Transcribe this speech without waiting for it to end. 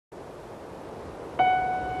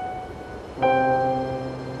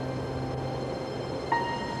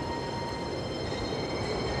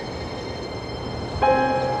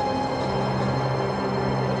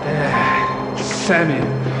szemét.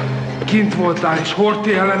 Kint voltál és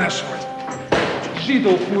horti ellenes vagy.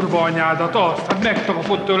 Zsidó kurva anyádat, azt, hát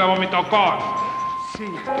megkapod tőlem, amit akarsz.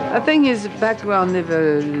 I think his background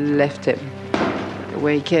never left him,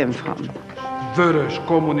 where he came from. Vörös,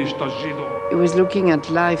 kommunista zsidó. He was looking at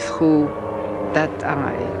life through that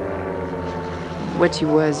eye. What he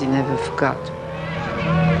was, he never forgot.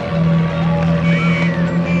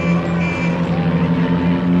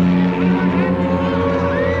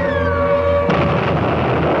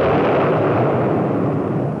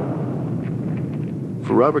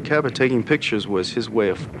 For Robert Capa, taking pictures was his way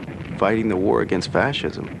of fighting the war against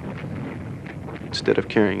fascism. Instead of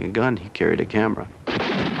carrying a gun, he carried a camera.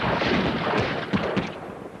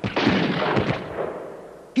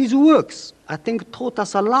 His works, I think, taught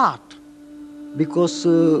us a lot because,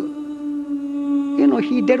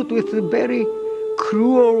 he dealt with a very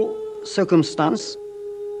cruel circumstance.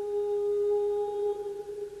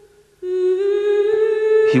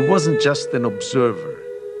 He wasn't just an observer.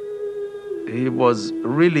 He was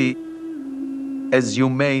really as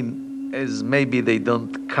humane as maybe they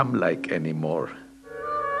don't come like anymore.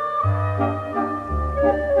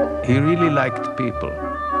 He really liked people,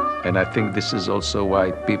 and I think this is also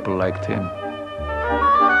why people liked him.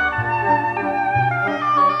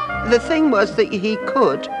 The thing was that he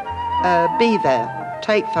could be there,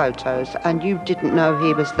 take photos, and you didn't know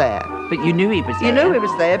he was there. But you knew he was there. You knew he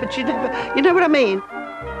was there, but you never, you know what I mean?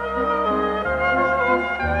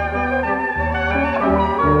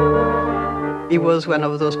 He was one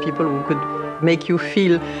of those people who could make you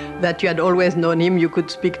feel that you had always known him. You could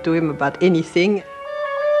speak to him about anything.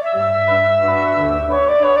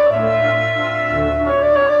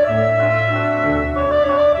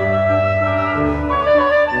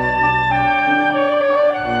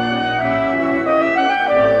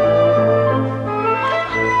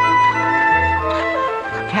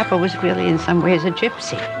 Capa was really, in some ways, a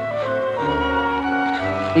gypsy.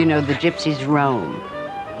 You know, the gypsies roam.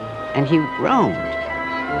 And he roamed.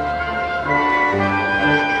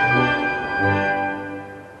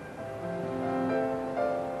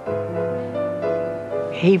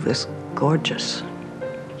 He was gorgeous.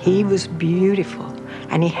 He was beautiful.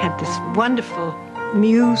 And he had this wonderful,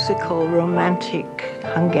 musical, romantic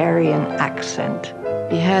Hungarian accent.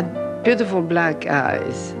 He had beautiful black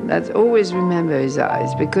eyes. That's always remember his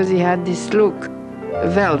eyes, because he had this look, a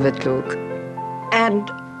velvet look. And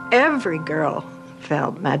every girl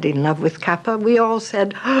fell mad in love with Capa. We all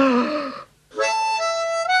said, oh.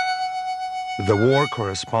 The war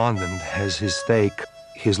correspondent has his stake,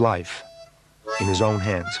 his life, in his own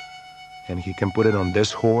hands. And he can put it on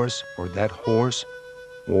this horse or that horse,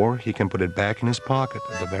 or he can put it back in his pocket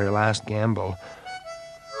at the very last gamble.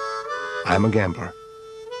 I'm a gambler.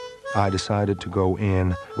 I decided to go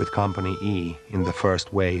in with Company E in the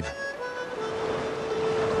first wave.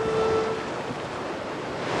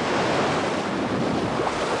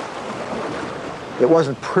 It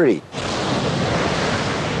wasn't pretty.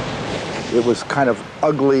 It was kind of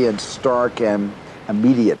ugly and stark and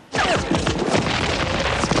immediate.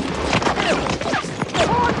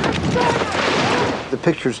 The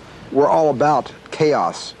pictures were all about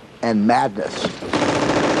chaos and madness.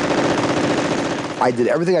 I did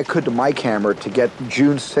everything I could to my camera to get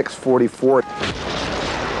June 6, 44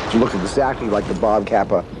 to look exactly like the Bob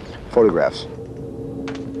Capa photographs.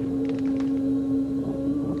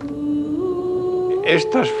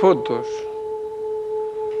 Estas fotos,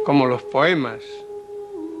 como los poemas,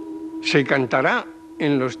 se cantará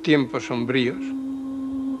en los tiempos sombríos.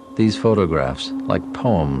 These photographs, like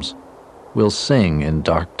poems, will sing in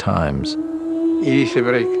dark times. Y dice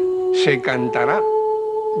Brecht, se cantará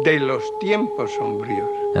de los tiempos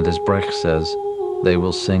sombríos. And as Brecht says, they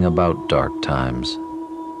will sing about dark times.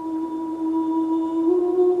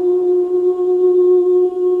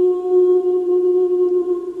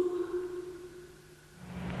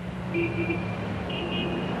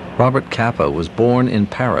 Robert Capa was born in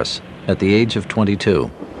Paris at the age of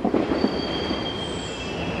 22.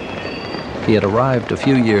 He had arrived a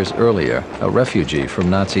few years earlier, a refugee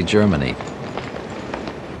from Nazi Germany.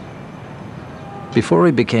 Before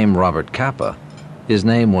he became Robert Capa, his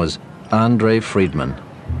name was Andre Friedman.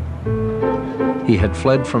 He had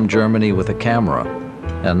fled from Germany with a camera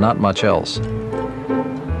and not much else.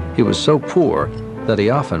 He was so poor that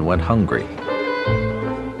he often went hungry.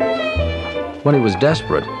 When he was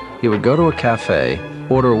desperate, he would go to a cafe,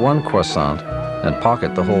 order one croissant, and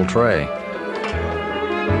pocket the whole tray.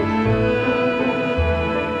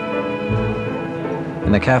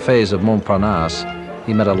 In the cafes of Montparnasse,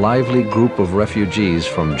 he met a lively group of refugees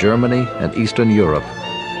from Germany and Eastern Europe.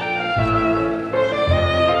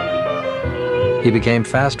 He became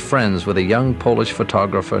fast friends with a young Polish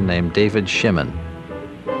photographer named David Szyman.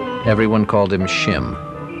 Everyone called him Shim.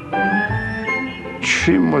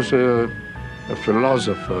 Shim was a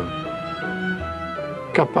philosopher.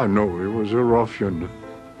 Capa, no, he was a ruffian.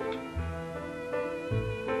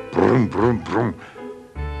 Brum, brum, brum.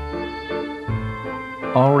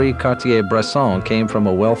 Henri Cartier-Bresson came from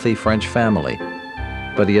a wealthy French family,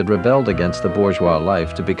 but he had rebelled against the bourgeois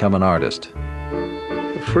life to become an artist.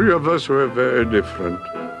 The three of us were very different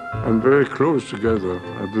and very close together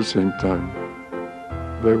at the same time.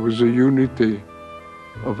 There was a unity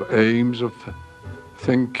of aims, of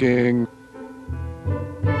thinking.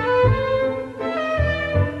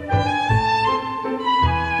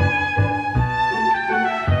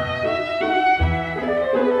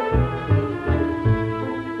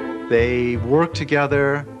 They worked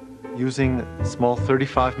together using small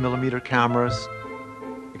 35mm cameras,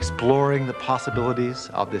 exploring the possibilities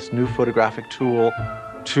of this new photographic tool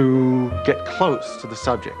to get close to the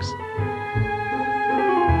subjects.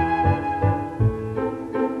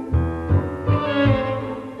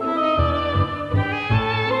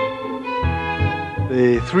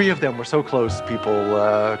 The three of them were so close, people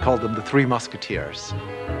called them the Three Musketeers.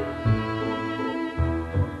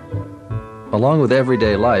 Along with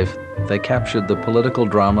everyday life, they captured the political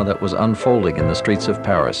drama that was unfolding in the streets of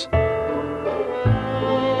Paris.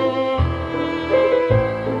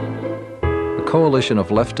 A coalition of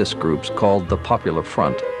leftist groups called the Popular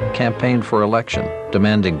Front campaigned for election,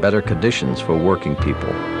 demanding better conditions for working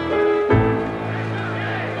people.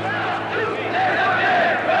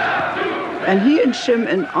 And he and Shim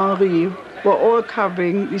and Henri were all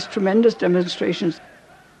covering these tremendous demonstrations,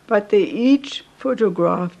 but they each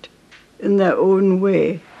photographed in their own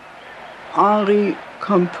way. Henri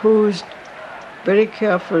composed very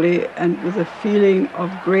carefully and with a feeling of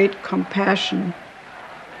great compassion,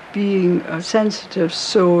 being a sensitive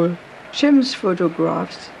soul. Shim's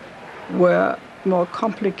photographs were more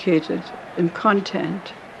complicated in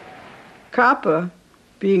content. Capa,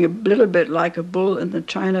 being a little bit like a bull in the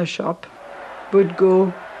china shop, would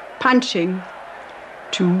go punching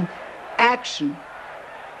to action.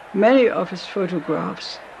 Many of his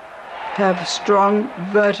photographs have strong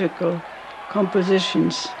vertical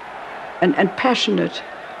compositions and passionate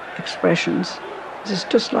expressions. It's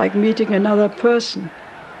just like meeting another person.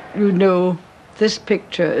 You know, this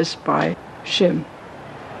picture is by Shim.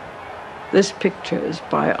 This picture is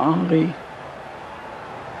by Henri.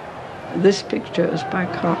 This picture is by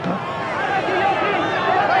Capa.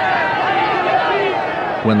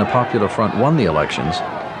 When the Popular Front won the elections,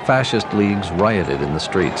 fascist leagues rioted in the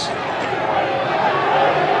streets.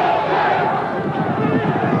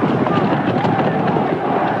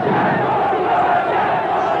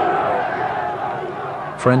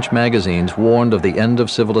 French magazines warned of the end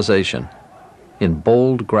of civilization. In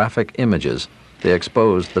bold graphic images, they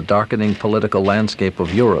exposed the darkening political landscape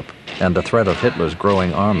of Europe and the threat of Hitler's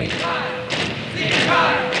growing army.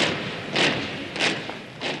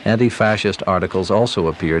 Anti-fascist articles also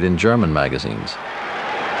appeared in German magazines.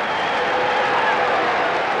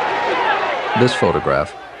 This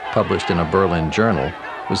photograph, published in a Berlin journal,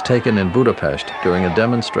 was taken in Budapest during a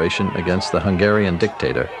demonstration against the Hungarian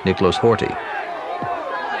dictator Niklaus Horthy.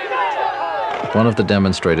 One of the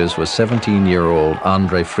demonstrators was 17-year-old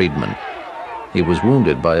Andre Friedman. He was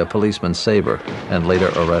wounded by a policeman's saber and later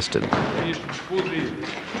arrested.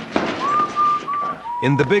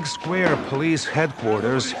 In the big square police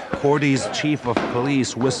headquarters, Horthy's chief of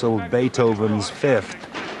police whistled Beethoven's Fifth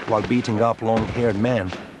while beating up long-haired men.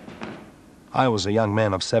 I was a young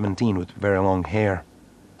man of 17 with very long hair.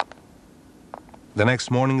 The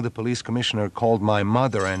next morning, the police commissioner called my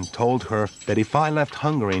mother and told her that if I left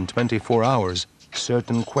Hungary in 24 hours,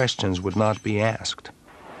 certain questions would not be asked.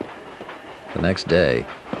 The next day,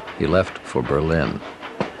 he left for Berlin.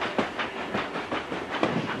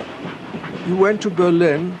 You went to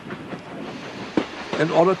Berlin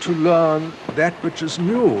in order to learn that which is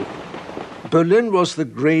new. Berlin was the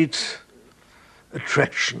great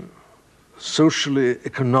attraction, socially,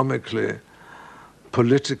 economically,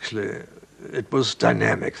 politically. It was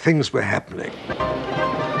dynamic. Things were happening.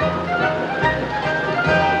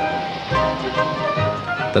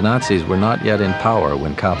 The Nazis were not yet in power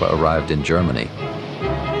when Capa arrived in Germany.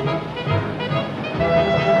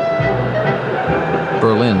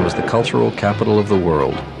 Berlin was the cultural capital of the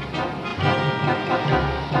world.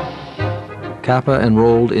 Capa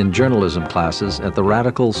enrolled in journalism classes at the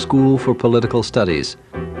Radical School for Political Studies.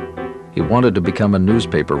 He wanted to become a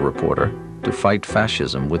newspaper reporter to fight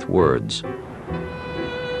fascism with words.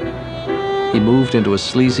 He moved into a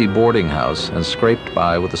sleazy boarding house and scraped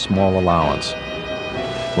by with a small allowance.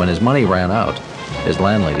 When his money ran out, His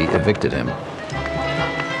landlady evicted him.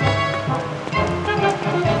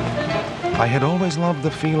 I had always loved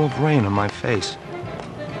the feel of rain on my face.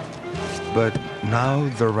 But now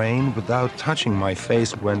the rain, without touching my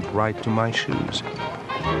face, went right to my shoes.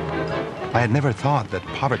 I had never thought that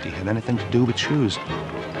poverty had anything to do with shoes.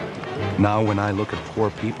 Now when I look at poor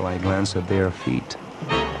people, I glance at their feet.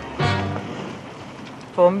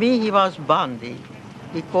 For me, he was Bondi.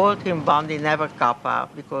 We called him Bondi, never Capa,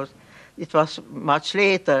 because it was much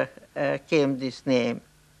later came this name.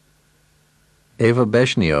 Eva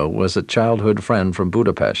Beshnio was a childhood friend from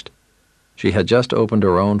Budapest. She had just opened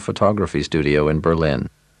her own photography studio in Berlin.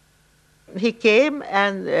 He came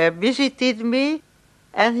and visited me,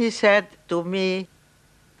 and he said to me,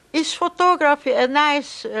 "Is photography a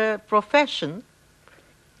nice profession?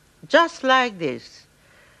 Just like this."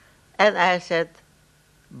 And I said,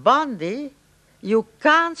 "Bondi, you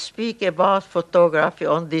can't speak about photography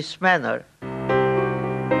on this manner."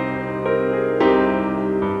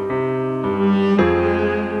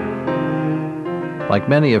 Like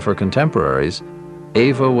many of her contemporaries,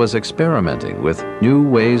 Eva was experimenting with new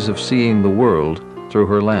ways of seeing the world through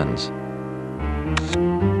her lens.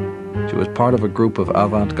 She was part of a group of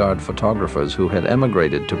avant-garde photographers who had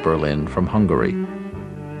emigrated to Berlin from Hungary.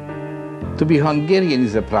 To be Hungarian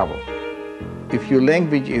is a problem. If your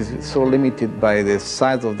language is so limited by the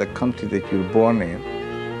size of the country that you're born in,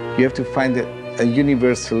 you have to find a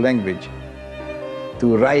universal language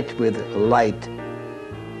to write with light.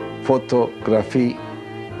 Photography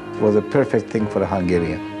was a perfect thing for a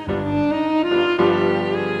Hungarian.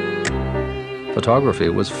 Photography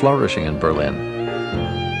was flourishing in Berlin.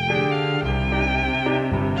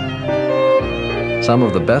 Some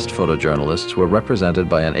of the best photojournalists were represented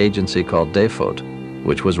by an agency called Defot,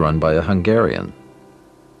 which was run by a Hungarian.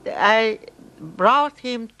 I brought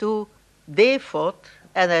him to Defot,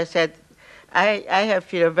 and I said, I have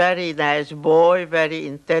here a very nice boy, very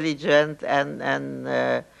intelligent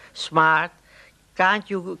and smart. Can't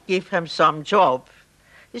you give him some job?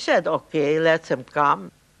 He said, okay, let him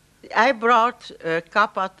come. I brought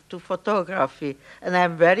Capa to photography, and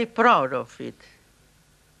I'm very proud of it.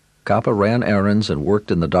 Capa ran errands and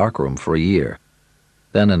worked in the darkroom for a year.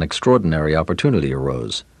 Then an extraordinary opportunity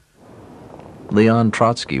arose. Leon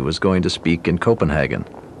Trotsky was going to speak in Copenhagen,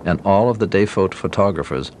 and all of the Defot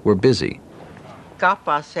photographers were busy.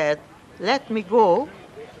 Capa said, let me go.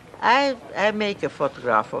 I make a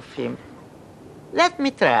photograph of him. Let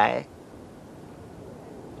me try.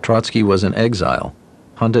 Trotsky was in exile,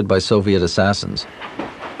 hunted by Soviet assassins,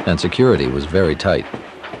 and security was very tight.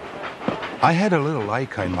 I had a little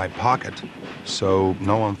Leica in my pocket, so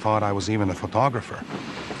no one thought I was even a photographer.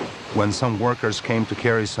 When some workers came to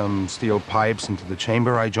carry some steel pipes into the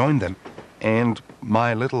chamber, I joined them, and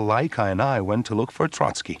my little Leica and I went to look for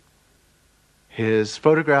Trotsky. His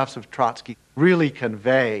photographs of Trotsky really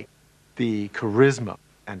convey the charisma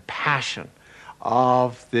and passion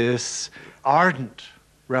of this ardent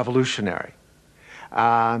revolutionary.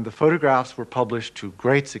 And the photographs were published to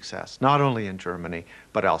great success, not only in Germany,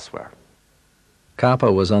 but elsewhere.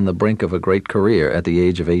 Capa was on the brink of a great career at the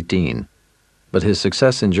age of 18, but his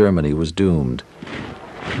success in Germany was doomed.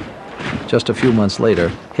 Just a few months later,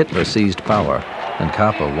 Hitler seized power, and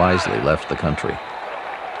Capa wisely left the country.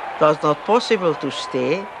 It was not possible to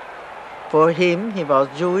stay. For him, he was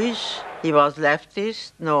Jewish, he was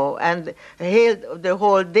leftist, no, and the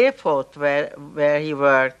whole Defot where he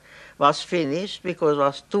worked was finished because it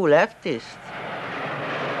was too leftist.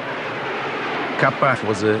 Capa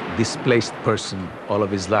was a displaced person all of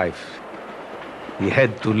his life. He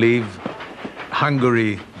had to leave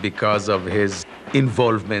Hungary because of his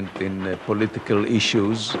involvement in political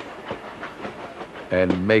issues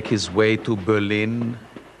and make his way to Berlin.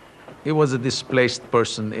 He was a displaced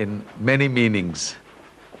person in many meanings.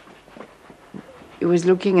 He was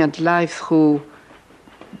looking at life through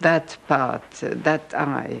that part, that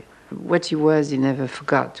eye. What he was, he never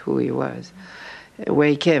forgot who he was, where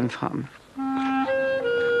he came from.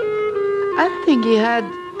 I think he had,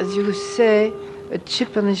 as you say, a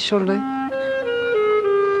chip on his shoulder.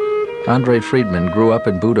 Andrei Friedman grew up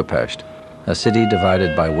in Budapest, a city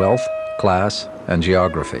divided by wealth, class, and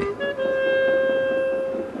geography.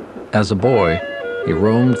 As a boy, he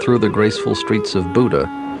roamed through the graceful streets of Buda,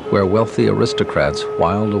 where wealthy aristocrats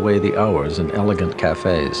whiled away the hours in elegant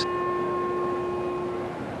cafes.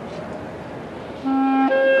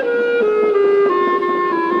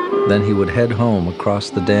 Then he would head home across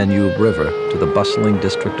the Danube River to the bustling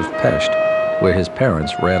district of Pest, where his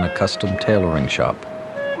parents ran a custom tailoring shop.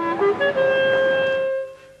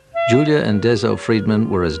 Julia and Dezo Friedman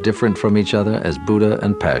were as different from each other as Buda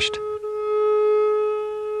and Pest.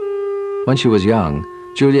 When she was young,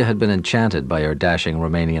 Julia had been enchanted by her dashing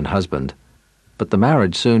Romanian husband, but the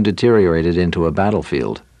marriage soon deteriorated into a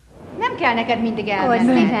battlefield.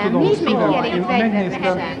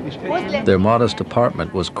 Their modest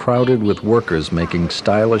apartment was crowded with workers making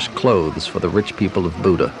stylish clothes for the rich people of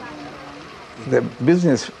Buda. The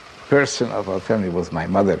business person of our family was my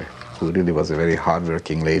mother, who really was a very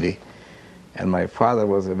hardworking lady, and my father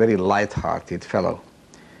was a very light-hearted fellow.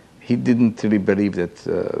 He didn't really believe that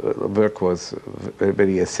work was a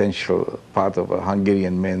very essential part of a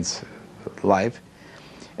Hungarian man's life,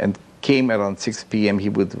 and came around 6 p.m. he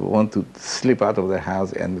would want to slip out of the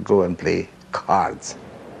house and go and play cards.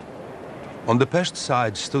 On the Pest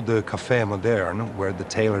side stood the Café Moderne, where the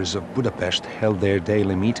tailors of Budapest held their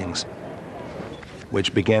daily meetings,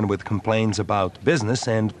 which began with complaints about business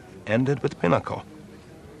and ended with pinochle.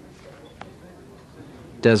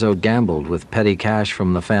 Dezo gambled with petty cash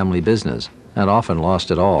from the family business and often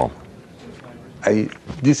lost it all. I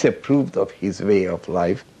disapproved of his way of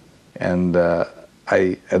life, and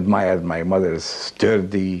I admired my mother's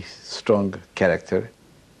sturdy, strong character.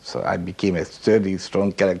 So I became a sturdy,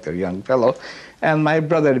 strong character young fellow, and my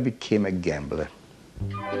brother became a gambler.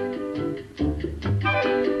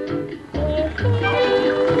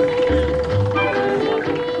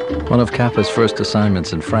 One of Capa's first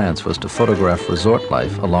assignments in France was to photograph resort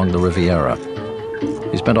life along the Riviera.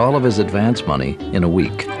 He spent all of his advance money in a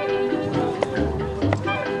week.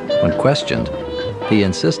 When questioned, he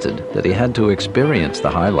insisted that he had to experience the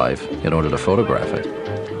high life in order to photograph it.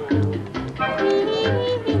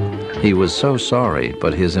 He was so sorry,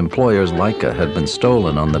 but his employer's Leica had been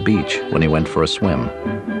stolen on the beach when he went for a swim.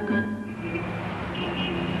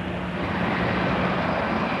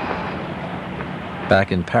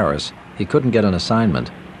 Back in Paris, he couldn't get an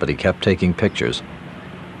assignment, but he kept taking pictures.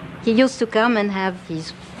 He used to come and have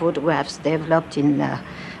his photographs developed in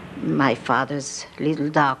my father's little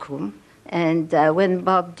darkroom. And when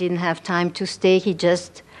Bob didn't have time to stay, he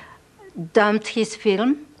just dumped his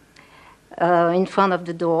film in front of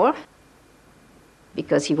the door,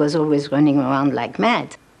 because he was always running around like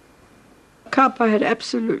mad. Capa had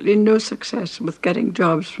absolutely no success with getting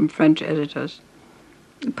jobs from French editors.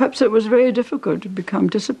 Perhaps it was very difficult to become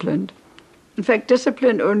disciplined. In fact,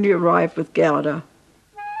 discipline only arrived with Gerda.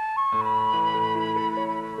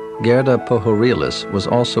 Gerda Pohorilis was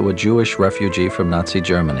also a Jewish refugee from Nazi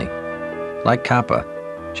Germany. Like Capa,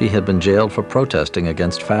 she had been jailed for protesting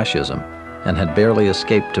against fascism and had barely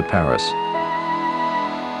escaped to Paris.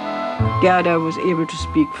 Gerda was able to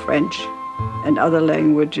speak French and other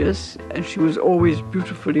languages, and she was always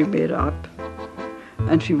beautifully made up,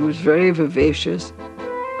 and she was very vivacious.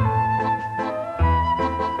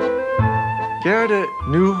 Gerda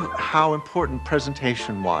knew how important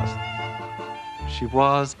presentation was. She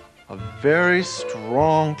was a very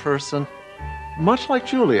strong person, much like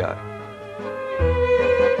Julia.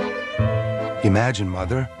 Imagine,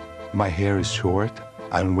 Mother, my hair is short,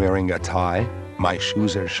 I'm wearing a tie, my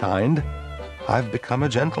shoes are shined. I've become a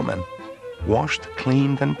gentleman, washed,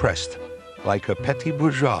 cleaned, and pressed, like a petit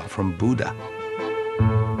bourgeois from Buda.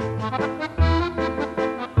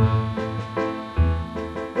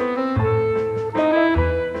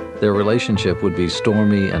 Their relationship would be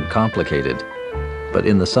stormy and complicated, but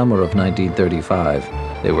in the summer of 1935,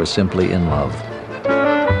 they were simply in love.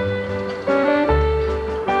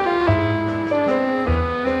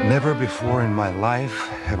 Never before in my life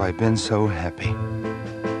have I been so happy.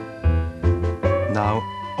 Now,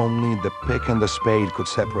 only the pick and the spade could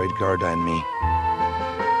separate Gerda and me.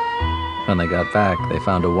 When they got back, they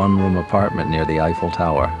found a one-room apartment near the Eiffel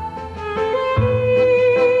Tower.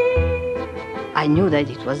 I knew that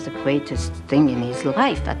it was the greatest thing in his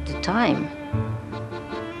life at the time.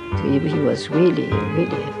 He was really,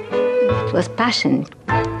 it was passion.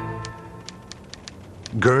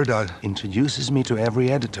 Gerda introduces me to every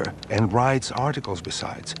editor and writes articles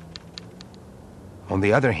besides. On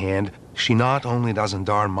the other hand, she not only doesn't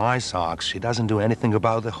darn my socks, she doesn't do anything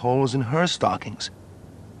about the holes in her stockings.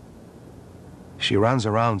 She runs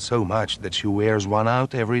around so much that she wears one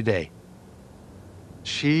out every day.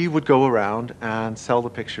 She would go around and sell the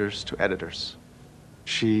pictures to editors.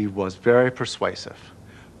 She was very persuasive,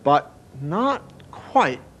 but not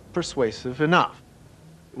quite persuasive enough.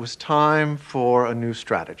 It was time for a new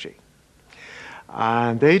strategy.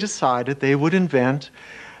 And they decided they would invent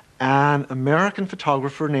an American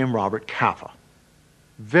photographer named Robert Capa.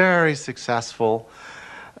 Very successful,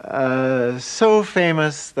 so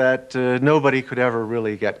famous that nobody could ever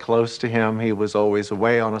really get close to him. He was always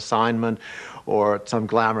away on assignment or at some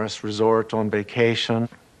glamorous resort on vacation.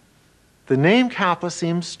 The name Capa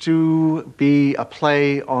seems to be a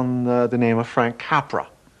play on the name of Frank Capra,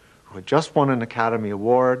 who had just won an Academy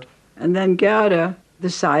Award. And then Gerda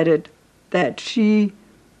decided that she,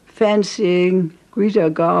 fancying Greta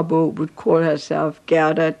Garbo, would call herself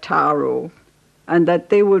Gerda Taro, and that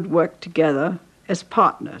they would work together as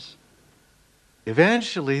partners.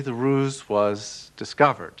 Eventually, the ruse was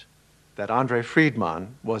discovered that Andre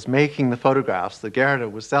Friedman was making the photographs that Gerda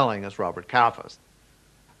was selling as Robert Capa's.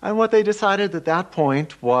 And what they decided at that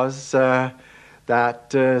point was that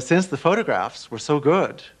since the photographs were so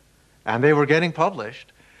good and they were getting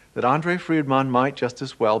published, that Andre Friedman might just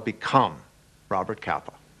as well become Robert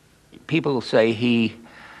Capa. People say he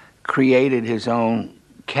created his own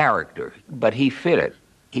character, but he fit it.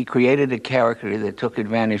 He created a character that took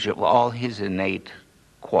advantage of all his innate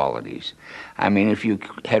qualities. I mean, if you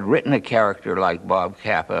had written a character like Bob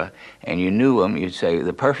Capa and you knew him, you'd say,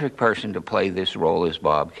 the perfect person to play this role is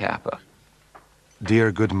Bob Capa.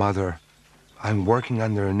 Dear good mother, I'm working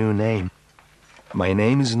under a new name. My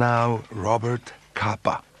name is now Robert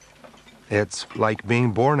Capa. It's like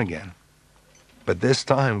being born again, but this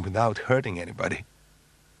time without hurting anybody.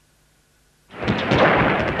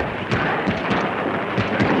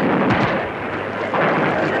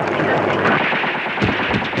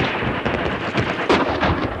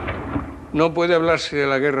 No puede hablarse de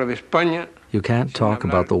la guerra de España. You can't talk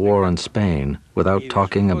about the war in Spain without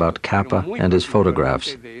talking about Capa and his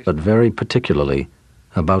photographs, but very particularly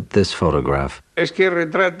about this photograph. Es que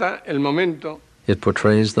retrata el momento. It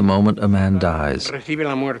portrays the moment a man dies, Recibe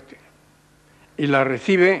la muerte. Y la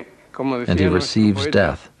recibe, como decía and he nuestro receives poeta,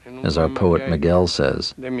 death, en un as our poema poet que hay Miguel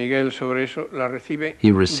says. de Miguel sobre eso, la recibe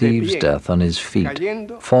He de receives pie, death on his feet, cayendo,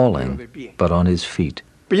 pero falling, de pie. but on his feet.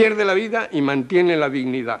 Pierde la vida y mantiene la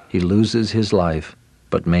dignidad. He loses his life,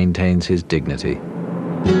 but maintains his dignity.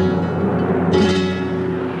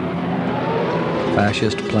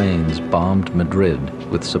 Fascist planes bombed Madrid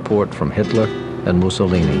with support from Hitler and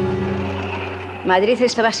Mussolini. Madrid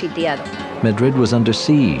estaba sitiado. Madrid was under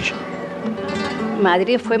siege.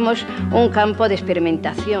 Madrid fuimos un campo de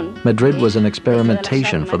experimentación. Madrid was an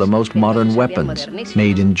experimentation for the most modern weapons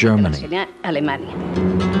made in Germany. Alemania.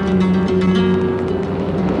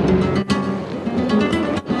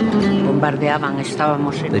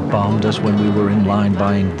 They bombed us when we were in line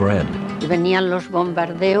buying bread. Venían los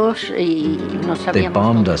bombardeos y no sabíamos. They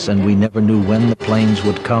bombed us and we never knew when the planes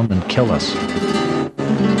would come and kill us.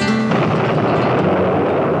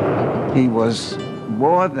 He was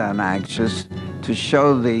more than anxious to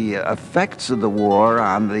show the effects of the war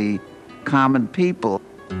on the common people.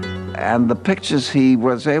 And the pictures he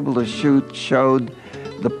was able to shoot showed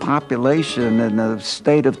the population in a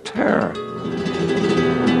state of terror.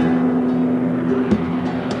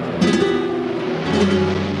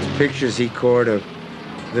 Pictures he caught of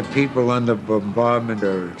the people under bombardment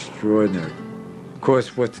are extraordinary. Of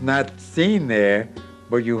course, what's not seen there,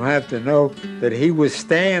 but you have to know that he was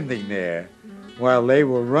standing there while they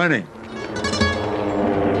were running.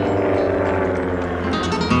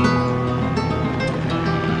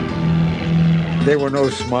 There were no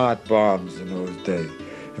smart bombs in those days,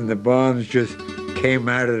 and the bombs just came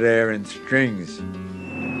out of there in strings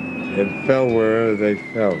and fell wherever they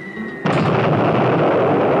fell.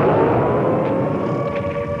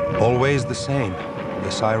 Always the same.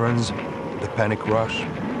 The sirens, the panic rush,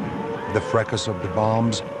 the fracas of the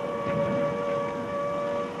bombs.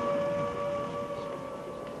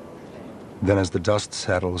 Then as the dust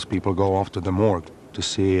settles, people go off to the morgue to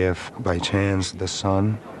see if, by chance, the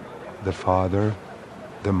son, the father,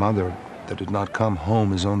 the mother that did not come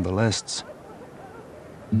home is on the lists.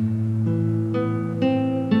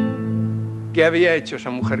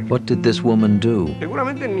 What did this woman do?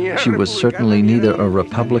 She was certainly neither a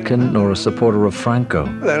Republican nor a supporter of Franco.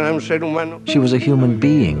 She was a human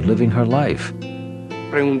being living her life,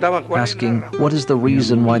 asking, what is the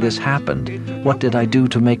reason why this happened? What did I do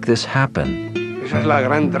to make this happen?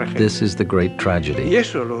 This is the great tragedy.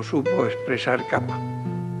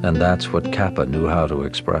 And that's what Capa knew how to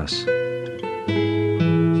express.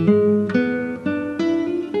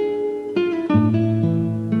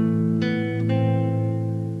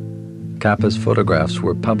 Capa's photographs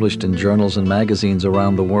were published in journals and magazines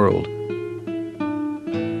around the world.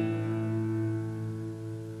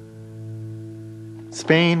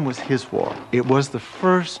 Spain was his war. It was the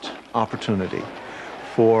first opportunity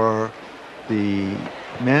for the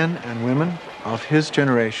men and women of his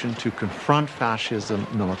generation to confront fascism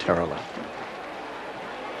militarily.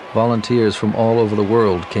 Volunteers from all over the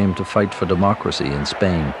world came to fight for democracy in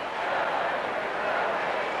Spain.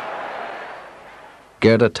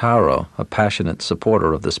 Gerda Taro, a passionate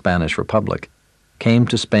supporter of the Spanish Republic, came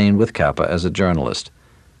to Spain with Capa as a journalist.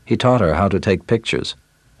 He taught her how to take pictures,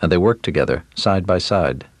 and they worked together side by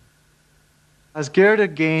side. As Gerda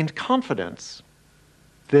gained confidence,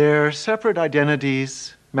 their separate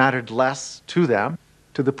identities mattered less to them,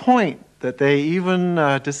 to the point that they even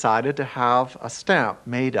decided to have a stamp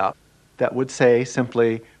made up that would say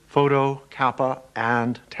simply photo, Capa,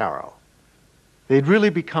 and tarot. They'd really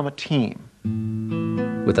become a team.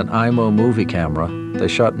 With an IMO movie camera, they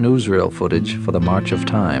shot newsreel footage for the March of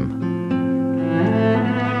Time.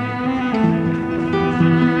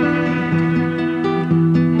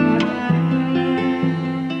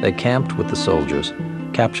 They camped with the soldiers,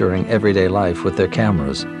 capturing everyday life with their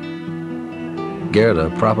cameras. Gerda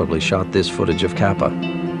probably shot this footage of Capa.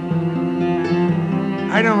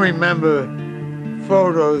 I don't remember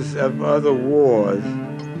photos of other wars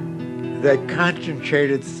that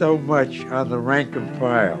concentrated so much on the rank and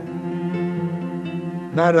file.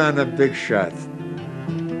 Not on the big shots,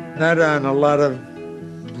 not on a lot of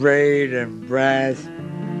braid and brass,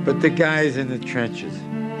 but the guys in the trenches.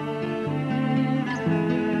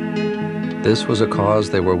 This was a cause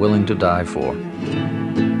they were willing to die for.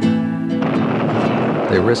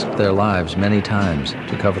 They risked their lives many times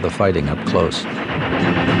to cover the fighting up close.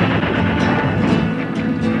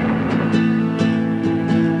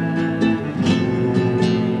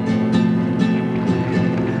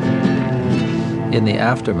 In the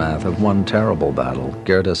aftermath of one terrible battle,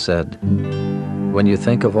 Gerda said, "When you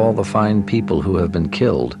think of all the fine people who have been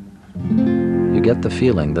killed, you get the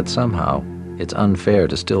feeling that somehow it's unfair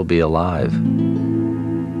to still be alive."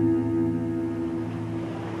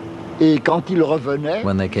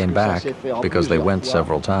 When they came back, because they went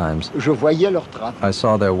several times, I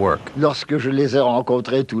saw their work. When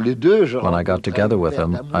I got together with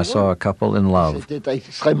them, I saw a couple in love,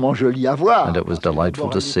 and it was delightful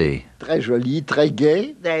to see.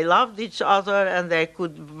 They loved each other and they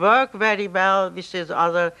could work very well with each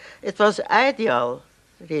other. It was ideal,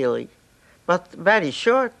 really, but very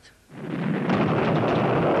short.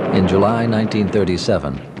 In July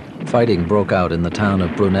 1937, fighting broke out in the town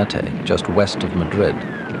of Brunete, just west of Madrid.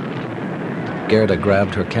 Gerda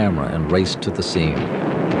grabbed her camera and raced to the scene.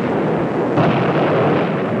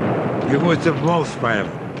 It was the most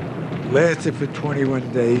violent. Lasted for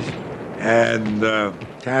 21 days, and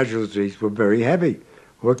casualties were very heavy.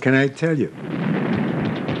 What can I tell you?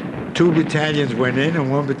 2 battalions went in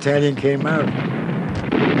and 1 battalion came out.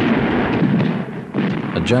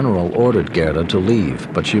 A general ordered Gerda to leave,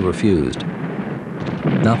 but she refused.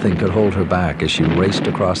 Nothing could hold her back as she raced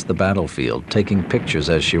across the battlefield, taking pictures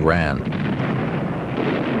as she ran.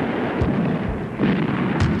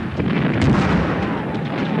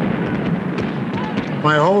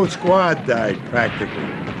 My whole squad died, practically.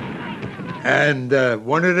 And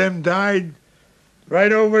one of them died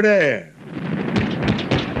right over there.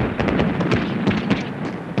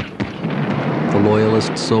 The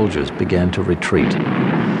Loyalist soldiers began to retreat.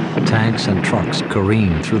 Tanks and trucks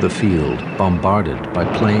careened through the field, bombarded by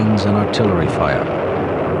planes and artillery fire.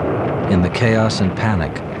 In the chaos and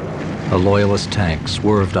panic, a Loyalist tank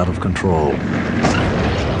swerved out of control.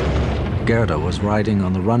 Gerda was riding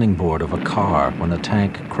on the running board of a car when the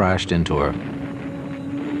tank crashed into her.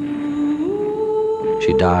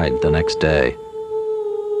 She died the next day.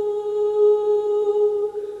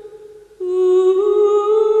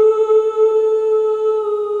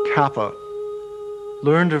 Capa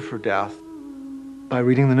learned of her death by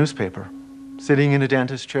reading the newspaper. Sitting in a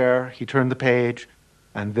dentist chair, he turned the page,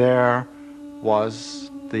 and there was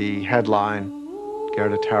the headline,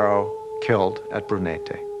 Gerda Taro killed at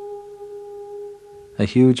Brunete. A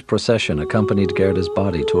huge procession accompanied Gerda's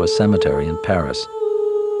body to a cemetery in Paris.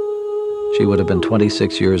 She would have been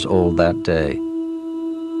 26 years old that day.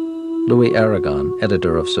 Louis Aragon,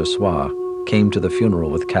 editor of Ce Soir, came to the funeral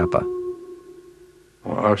with Capa.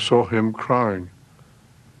 I saw him crying.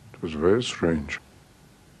 It was very strange.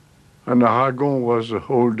 And Aragon was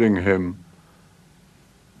holding him.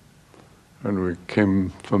 And we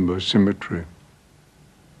came from the cemetery.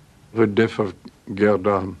 The death of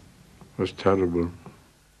Gerda was terrible.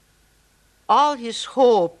 All his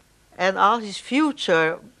hope and all his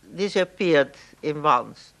future disappeared in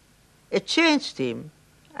once. It changed him.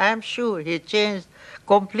 I'm sure he changed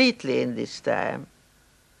completely in this time.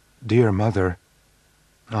 Dear Mother,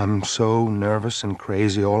 I'm so nervous and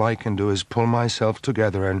crazy. All I can do is pull myself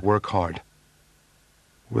together and work hard.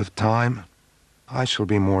 With time, I shall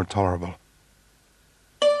be more tolerable.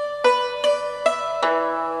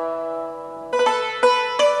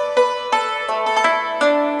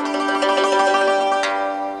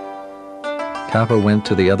 Capa went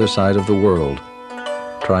to the other side of the world,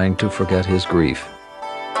 trying to forget his grief.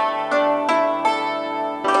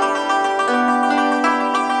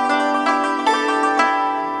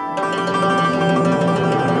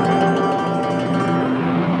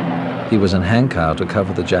 He was in Hankow to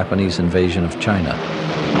cover the Japanese invasion of China.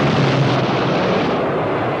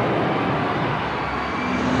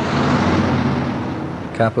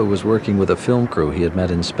 Capa was working with a film crew he had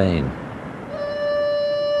met in Spain.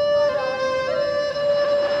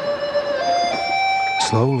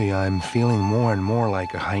 Slowly, I'm feeling more and more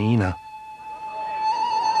like a hyena.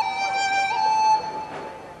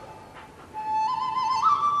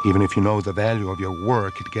 Even if you know the value of your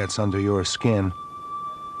work, it gets under your skin.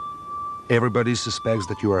 Everybody suspects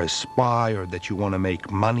that you are a spy or that you want to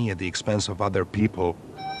make money at the expense of other people.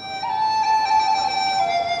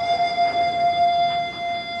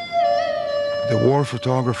 The war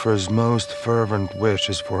photographer's most fervent wish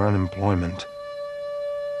is for unemployment.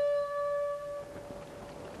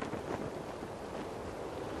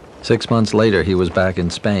 Six months later, he was back in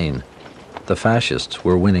Spain. The fascists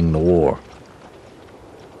were winning the war.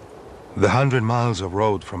 The 100 miles of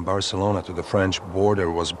road from Barcelona to the French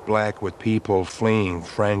border was black with people fleeing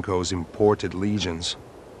Franco's imported legions.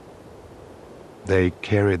 They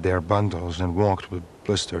carried their bundles and walked with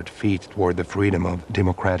blistered feet toward the freedom of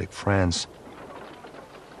democratic France.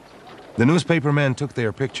 The newspapermen took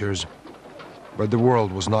their pictures, but the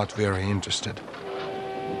world was not very interested.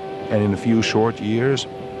 And in a few short years,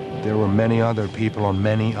 there were many other people on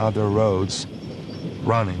many other roads,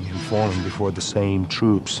 running and falling before the same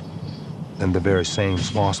troops and the very same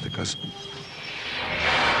swastikas.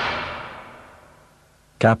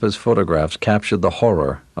 Capa's photographs captured the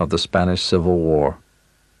horror of the Spanish Civil War.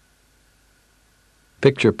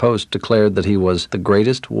 Picture Post declared that he was the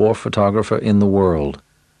greatest war photographer in the world.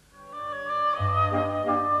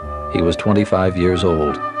 He was 25 years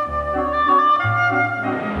old.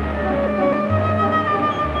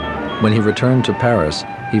 When he returned to Paris,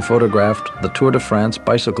 he photographed the Tour de France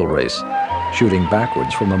bicycle race, shooting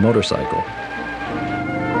backwards from a motorcycle.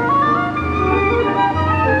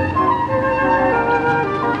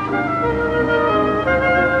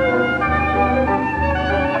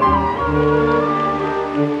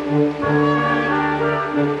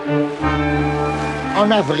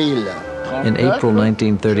 In April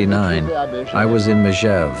 1939, I was in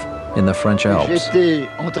Megève, in the French Alps, and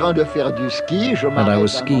I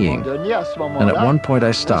was skiing, and at one point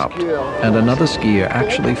I stopped, and another skier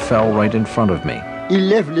actually fell right in front of me. He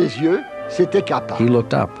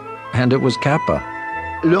looked up, and it was Capa.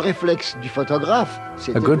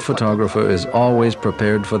 A good photographer is always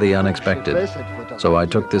prepared for the unexpected, so I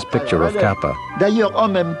took this picture of Capa.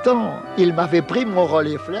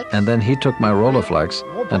 And then he took my Rolleiflex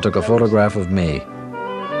and took a photograph of me.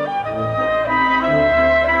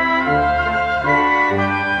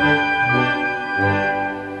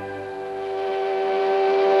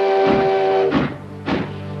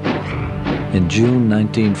 In June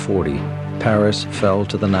 1940, Paris fell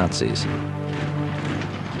to the Nazis.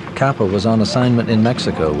 Capa was on assignment in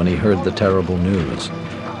Mexico when he heard the terrible news.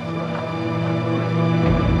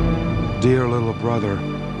 Dear little brother,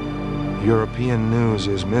 European news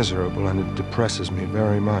is miserable and it depresses me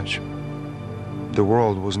very much. The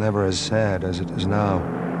world was never as sad as it is now.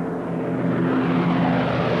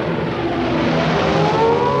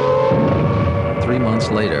 Three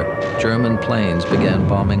months later, German planes began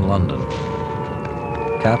bombing London.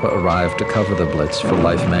 Capa arrived to cover the Blitz for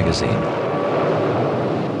Life magazine.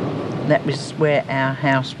 That was where our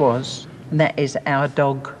house was, and that is our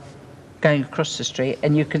dog going across the street,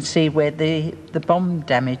 and you can see where the bomb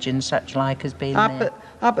damage and such like has been there.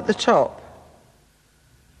 Up at the top.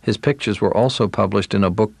 His pictures were also published in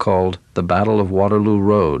a book called The Battle of Waterloo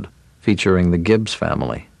Road, featuring the Gibbs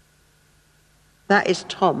family. That is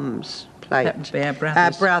Tom's plate. That would be our brothers.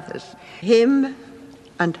 Our brothers. Him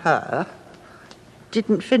and her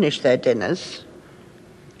didn't finish their dinners.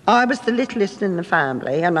 I was the littlest in the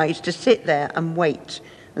family, and I used to sit there and wait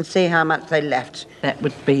and see how much they left. That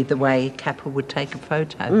would be the way Capa would take a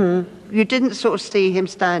photo. You didn't sort of see him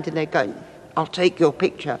standing there going, I'll take your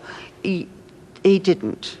picture. He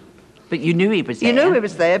didn't. But you knew he was there. You knew he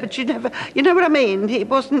was there, but you never, you know what I mean? He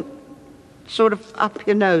wasn't sort of up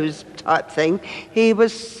your nose type thing. He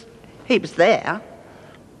was there.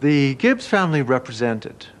 The Gibbs family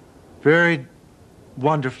represented very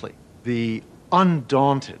wonderfully the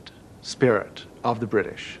undaunted spirit of the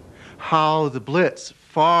British. How the Blitz,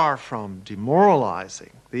 far from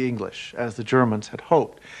demoralizing the English, as the Germans had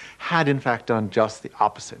hoped, had in fact done just the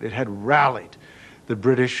opposite. It had rallied the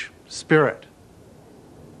British spirit.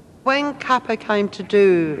 When Capa came to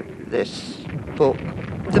do this book,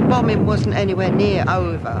 the bombing wasn't anywhere near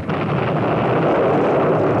over.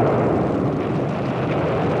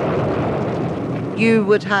 You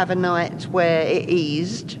would have a night where it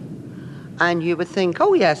eased, and you would think,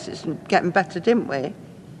 oh yes, it's getting better, didn't we?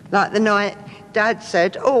 Like the night Dad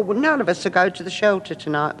said, oh, well, none of us will go to the shelter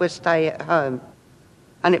tonight, we'll stay at home.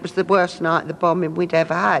 And it was the worst night of the bombing we'd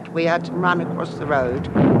ever had. We had to run across the road.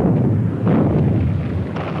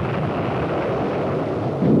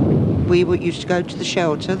 We used to go to the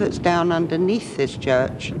shelter that's down underneath this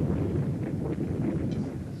church.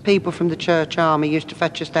 People from the church army used to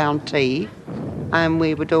fetch us down tea, and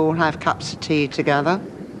we would all have cups of tea together.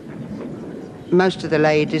 Most of the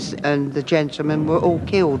ladies and the gentlemen were all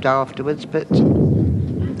killed afterwards, but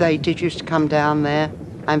they did used to come down there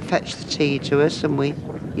and fetch the tea to us, and we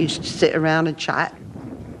used to sit around and chat.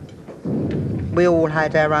 We all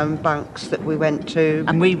had our own bunks that we went to.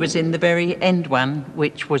 And we was in the very end one,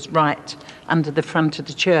 which was right under the front of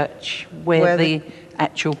the church, where the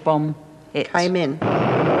actual bomb hit. Came in.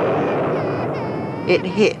 It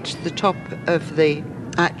hit the top of the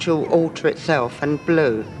actual altar itself and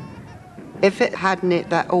blew. If it hadn't hit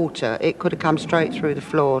that altar, it could have come straight through the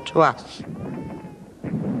floor to us.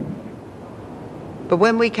 But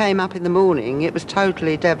when we came up in the morning, it was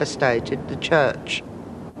totally devastated, the church.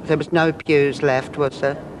 There was no pews left, was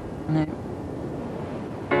there? No.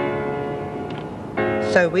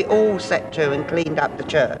 So we all set to and cleaned up the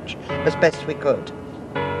church as best we could.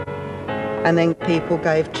 And then people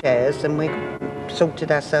gave chairs and we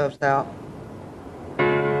sorted ourselves out.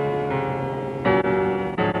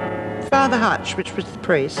 Father Hutch, which was the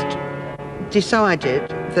priest, decided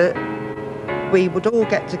that we would all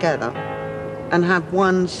get together and have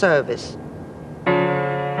one service.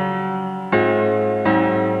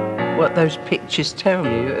 What those pictures tell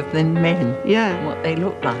you of the men, what they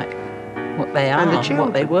look like, what they are, And the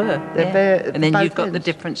what they were. They're And then both you've got the ends.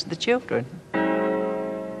 difference of the children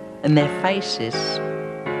and their faces.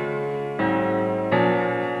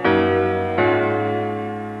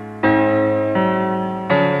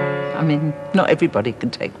 I mean, not everybody can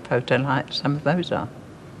take a photo like some of those are.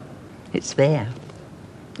 It's there.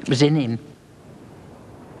 It was in him.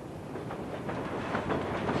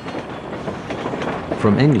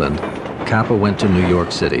 From England, Capa went to New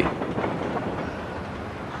York City.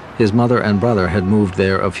 His mother and brother had moved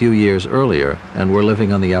there a few years earlier and were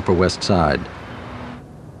living on the Upper West Side.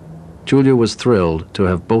 Julia was thrilled to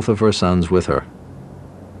have both of her sons with her.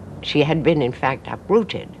 She had been, in fact,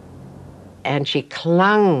 uprooted, and she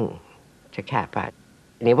clung to Capa.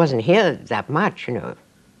 And he wasn't here that much, you know.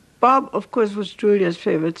 Bob, of course, was Julia's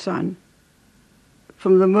favorite son.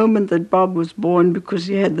 From the moment that Bob was born, because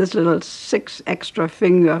he had this little 6 extra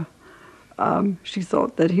finger, she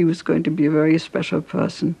thought that he was going to be a very special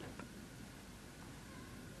person.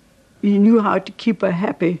 He knew how to keep her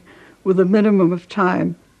happy with a minimum of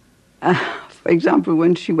time. For example,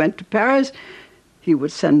 when she went to Paris, he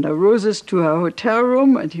would send her roses to her hotel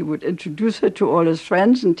room, and he would introduce her to all his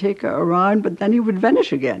friends and take her around, but then he would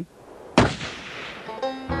vanish again.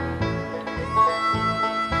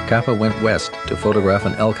 Capa went west to photograph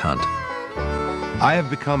an elk hunt. I have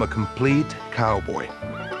become a complete cowboy.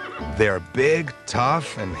 They're big,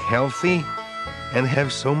 tough, and healthy, and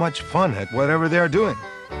have so much fun at whatever they're doing.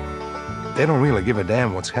 They don't really give a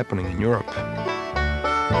damn what's happening in Europe.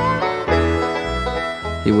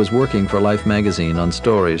 He was working for Life magazine on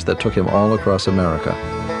stories that took him all across America.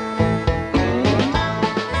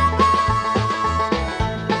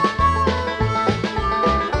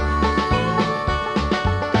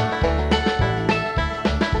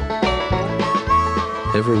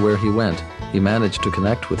 Everywhere he went, he managed to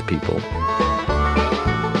connect with people.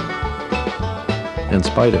 In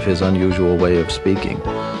spite of his unusual way of speaking.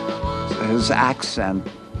 His accent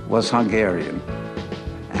was Hungarian,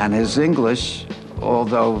 and his English,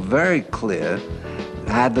 although very clear,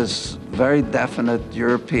 had this very definite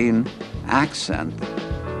European accent.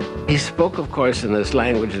 He spoke, of course, in this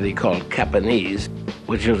language that he called Capanese,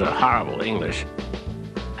 which was a horrible English.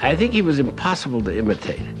 I think he was impossible to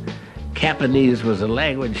imitate. Capanese was a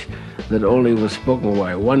language that only was spoken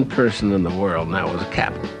by one person in the world, and that was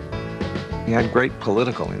Capa. He had great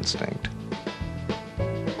political instinct.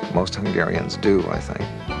 Most Hungarians do, I think.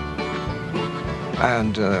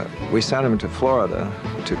 And we sent him to Florida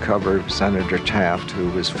to cover Senator Taft, who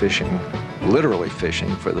was fishing, literally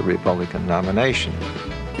fishing, for the Republican nomination.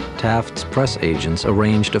 Taft's press agents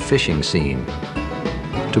arranged a fishing scene.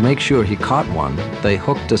 To make sure he caught one, they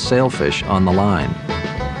hooked a sailfish on the line.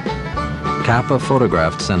 Capa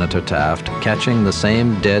photographed Senator Taft catching the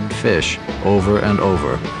same dead fish over and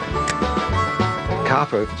over.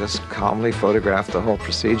 Capa just calmly photographed the whole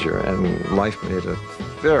procedure, and Life made a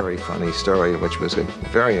very funny story, which was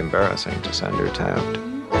very embarrassing to Senator Taft.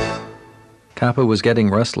 Capa was getting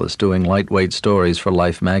restless doing lightweight stories for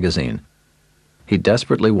Life magazine. He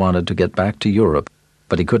desperately wanted to get back to Europe,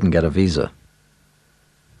 but he couldn't get a visa.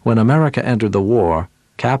 When America entered the war,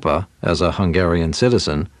 Capa, as a Hungarian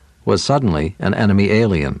citizen, was suddenly an enemy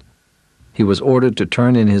alien. He was ordered to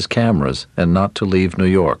turn in his cameras and not to leave New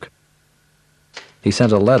York. He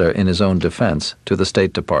sent a letter in his own defense to the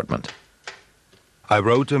State Department. I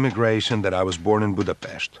wrote to immigration that I was born in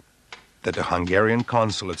Budapest, that the Hungarian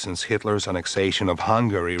consulate since Hitler's annexation of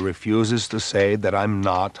Hungary refuses to say that I'm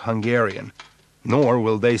not Hungarian, nor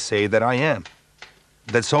will they say that I am.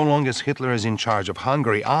 That so long as Hitler is in charge of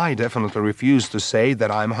Hungary, I definitely refuse to say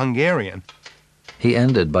that I'm Hungarian. He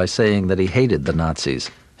ended by saying that he hated the Nazis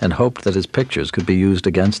and hoped that his pictures could be used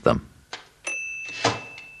against them.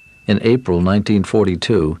 In April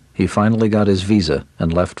 1942, he finally got his visa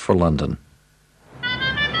and left for London.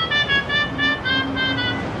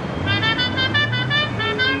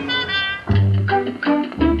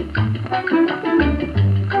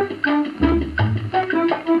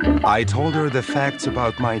 I told her the facts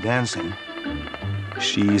about my dancing.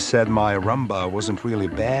 She said my rumba wasn't really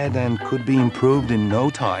bad and could be improved in no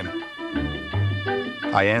time.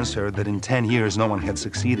 I answered that in 10 years no one had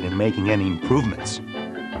succeeded in making any improvements.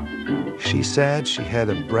 She said she had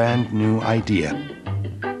a brand new idea.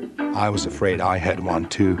 I was afraid I had one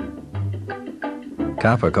too.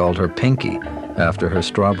 Capa called her Pinky after her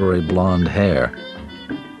strawberry blonde hair.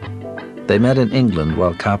 They met in England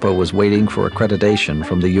while Capa was waiting for accreditation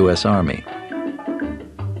from the U.S. Army.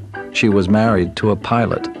 She was married to a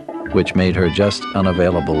pilot, which made her just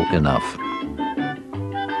unavailable enough.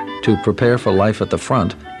 To prepare for life at the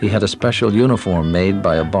front, he had a special uniform made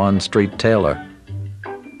by a Bond Street tailor.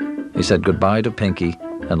 He said goodbye to Pinky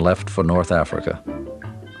and left for North Africa.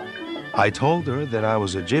 I told her that I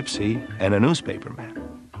was a gypsy and a newspaperman,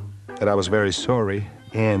 that I was very sorry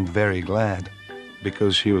and very glad,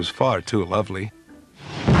 because she was far too lovely.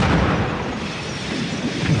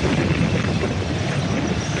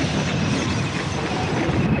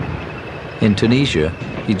 In Tunisia,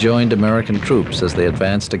 he joined American troops as they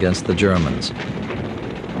advanced against the Germans.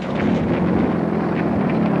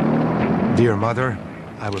 Dear Mother,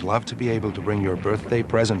 I would love to be able to bring your birthday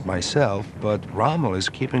present myself, but Rommel is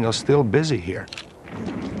keeping us still busy here.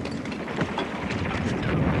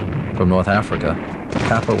 From North Africa,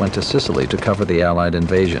 Capa went to Sicily to cover the Allied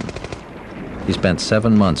invasion. He spent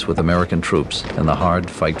 7 months with American troops in the hard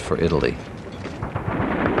fight for Italy.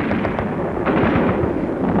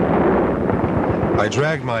 I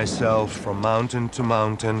dragged myself from mountain to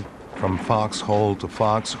mountain, from foxhole to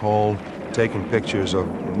foxhole, taking pictures of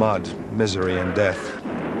mud, misery, and death.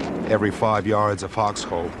 Every 5 yards a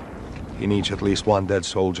foxhole, in each at least one dead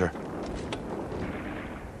soldier.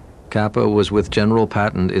 Capa was with General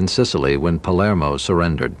Patton in Sicily when Palermo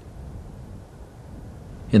surrendered.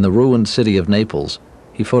 In the ruined city of Naples,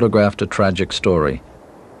 he photographed a tragic story.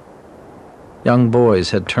 Young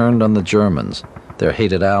boys had turned on the Germans, their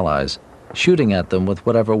hated allies, shooting at them with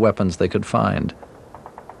whatever weapons they could find.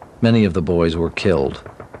 Many of the boys were killed.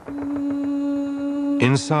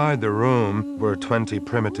 Inside the room were 20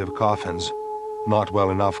 primitive coffins, not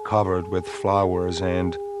well enough covered with flowers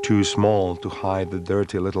and too small to hide the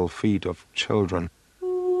dirty little feet of children.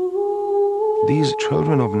 These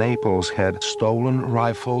children of Naples had stolen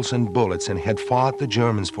rifles and bullets and had fought the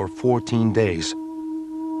Germans for 14 days.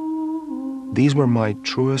 These were my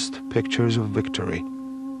truest pictures of victory.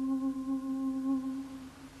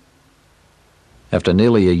 After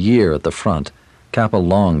nearly a year at the front, Capa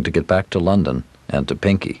longed to get back to London and to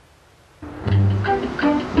Pinky.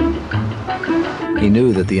 He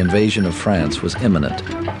knew that the invasion of France was imminent.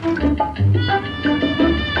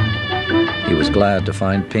 He was glad to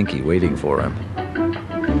find Pinky waiting for him.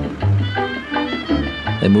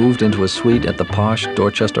 They moved into a suite at the posh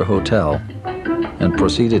Dorchester Hotel and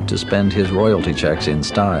proceeded to spend his royalty checks in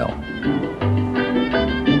style.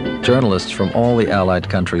 Journalists from all the Allied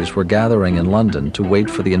countries were gathering in London to wait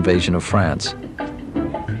for the invasion of France.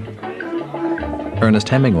 Ernest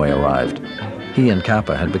Hemingway arrived. He and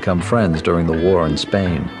Capa had become friends during the war in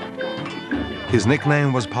Spain. His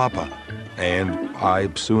nickname was Papa, and I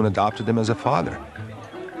soon adopted him as a father.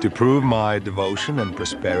 To prove my devotion and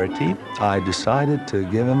prosperity, I decided to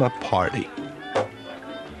give him a party.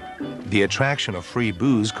 The attraction of free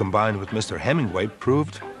booze combined with Mr. Hemingway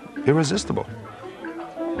proved irresistible.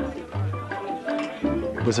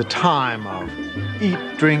 It was a time of eat,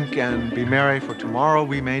 drink, and be merry, for tomorrow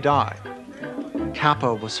we may die.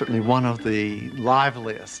 Capa was certainly one of the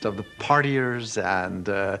liveliest of the partiers and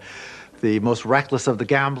the most reckless of the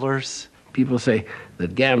gamblers. People say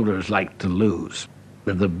that gamblers like to lose.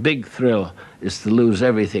 But the big thrill is to lose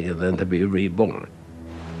everything and then to be reborn.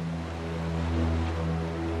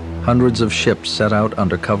 Hundreds of ships set out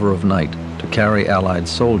under cover of night to would carry Allied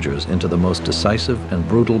soldiers into the most decisive and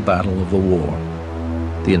brutal battle of the war,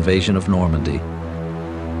 the invasion of Normandy.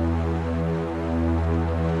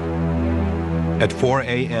 At 4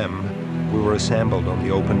 a.m., we were assembled on the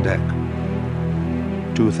open deck.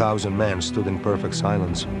 2,000 men stood in perfect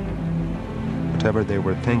silence. Whatever they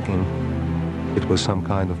were thinking, it was some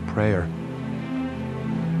kind of prayer.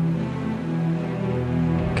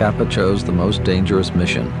 Capa chose the most dangerous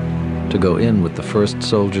mission, to go in with the first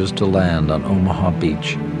soldiers to land on Omaha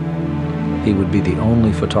Beach. He would be the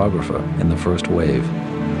only photographer in the first wave.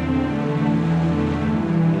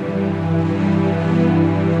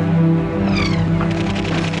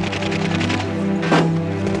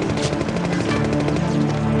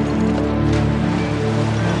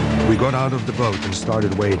 We got out of the boat and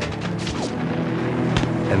started waiting.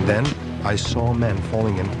 And then I saw men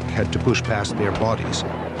falling and had to push past their bodies.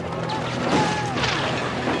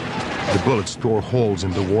 The bullets tore holes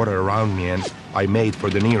in the water around me, and I made for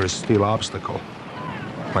the nearest steel obstacle.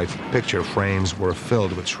 My picture frames were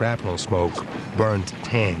filled with shrapnel smoke, burned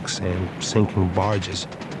tanks, and sinking barges.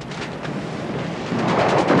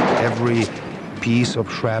 Every piece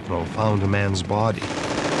of shrapnel found a man's body.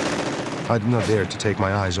 I did not dare to take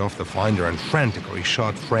my eyes off the finder and frantically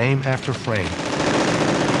shot frame after frame.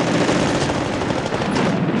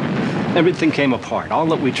 Everything came apart. All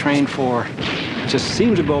that we trained for just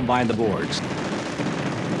seemed to go by the boards.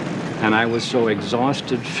 And I was so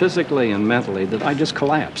exhausted physically and mentally that I just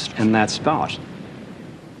collapsed in that spot.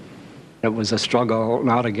 It was a struggle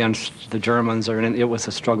not against the Germans, it was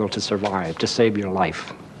a struggle to survive, to save your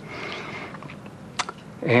life.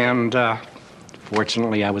 And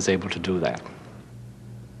fortunately, I was able to do that.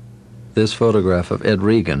 This photograph of Ed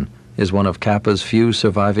Regan is one of Capa's few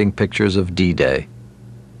surviving pictures of D-Day.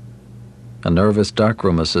 A nervous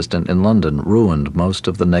darkroom assistant in London ruined most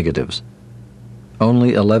of the negatives.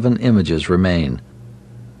 Only 11 images remain.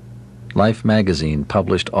 Life magazine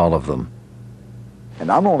published all of them.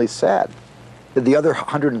 And I'm only sad that the other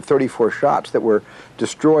 134 shots that were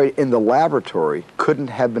destroyed in the laboratory couldn't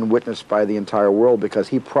have been witnessed by the entire world, because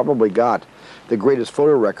he probably got the greatest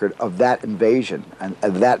photo record of that invasion and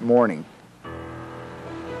of that morning.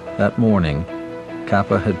 That morning,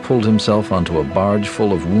 Capa had pulled himself onto a barge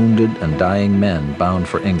full of wounded and dying men bound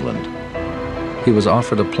for England. He was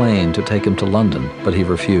offered a plane to take him to London, but he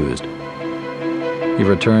refused. He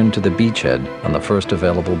returned to the beachhead on the first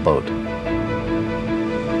available boat.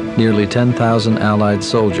 Nearly 10,000 Allied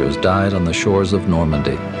soldiers died on the shores of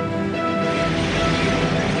Normandy.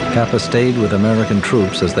 Capa stayed with American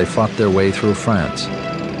troops as they fought their way through France.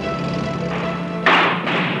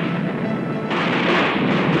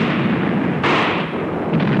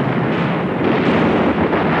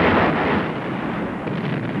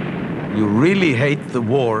 You really hate the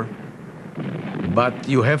war, but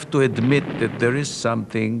you have to admit that there is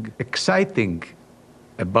something exciting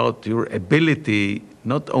about your ability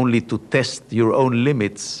not only to test your own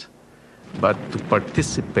limits, but to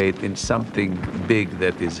participate in something big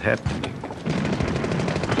that is happening.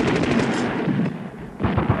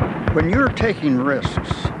 When you're taking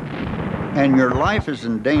risks and your life is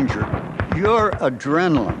in danger, your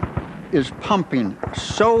adrenaline is pumping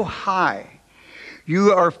so high.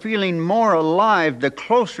 You are feeling more alive the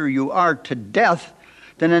closer you are to death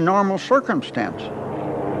than in normal circumstance.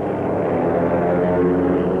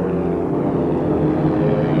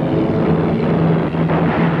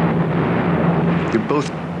 You're both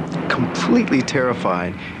completely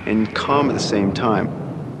terrified and calm at the same time.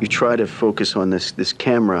 You try to focus on this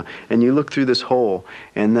camera, and you look through this hole,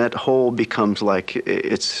 and that hole becomes like,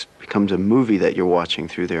 it becomes a movie that you're watching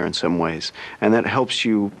through there in some ways. And that helps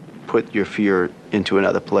you put your fear into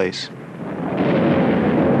another place.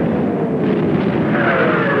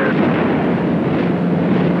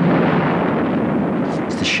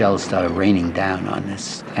 The shells started raining down on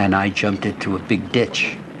us, and I jumped into a big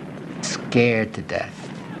ditch, scared to death.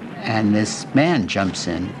 And this man jumps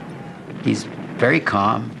in. He's very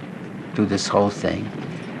calm through this whole thing,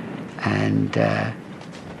 and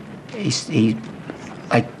he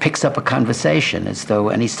like picks up a conversation as though,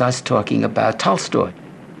 and he starts talking about Tolstoy.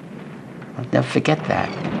 I'll never forget that.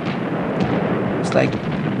 It's like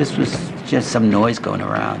this was just some noise going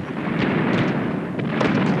around.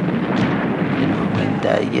 You know,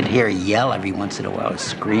 and you'd hear a yell every once in a while, a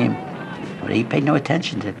scream. But he paid no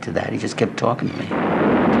attention to that. He just kept talking to me.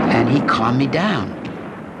 And he calmed me down.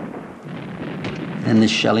 Then the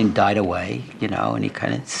shelling died away, you know, and he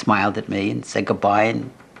kind of smiled at me and said goodbye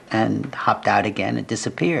and hopped out again and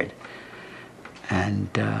disappeared. And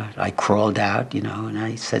I crawled out, you know, and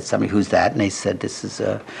I said, somebody, who's that? And they said, this is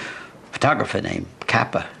a photographer named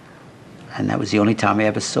Capa. And that was the only time I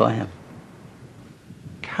ever saw him.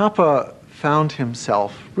 Capa found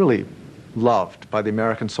himself really loved by the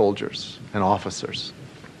American soldiers and officers.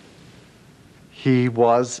 He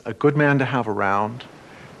was a good man to have around.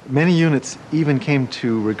 Many units even came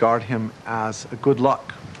to regard him as a good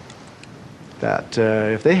luck, that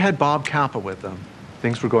if they had Bob Capa with them,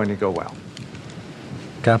 things were going to go well.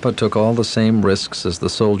 Capa took all the same risks as the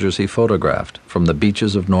soldiers he photographed, from the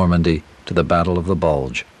beaches of Normandy to the Battle of the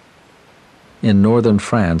Bulge. In northern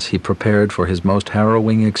France, he prepared for his most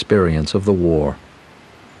harrowing experience of the war.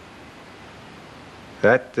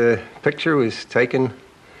 That picture was taken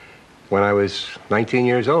when I was 19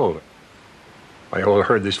 years old. I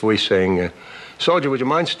heard this voice saying, "Soldier, would you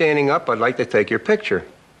mind standing up? I'd like to take your picture."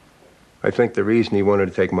 I think the reason he wanted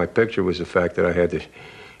to take my picture was the fact that I had the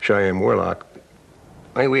Cheyenne Warlock.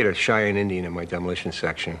 We had a Cheyenne Indian in my demolition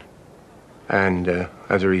section. And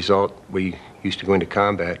as a result, we used to go into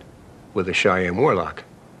combat with a Cheyenne Warlock.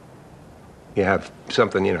 You have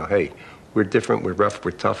something, you know, hey, we're different, we're rough,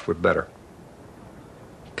 we're tough, we're better.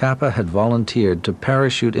 Capa had volunteered to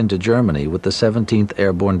parachute into Germany with the 17th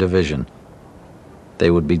Airborne Division.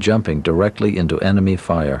 They would be jumping directly into enemy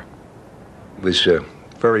fire. It was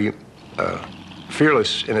very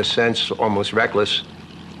fearless in a sense, almost reckless.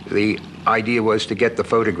 The idea was to get the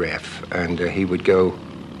photograph, and he would go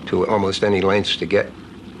to almost any lengths to get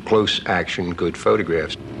close action, good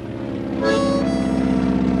photographs.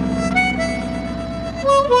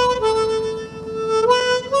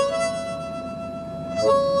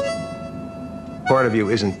 Part of you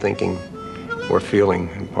isn't thinking or feeling,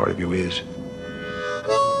 and part of you is.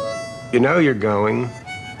 You know you're going,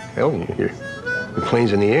 hell, the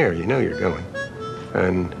plane's in the air, you know you're going.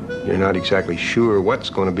 And you're not exactly sure what's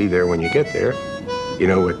going to be there when you get there. You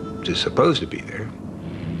know what is supposed to be there.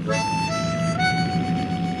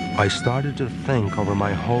 I started to think over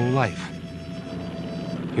my whole life.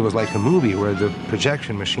 It was like a movie where the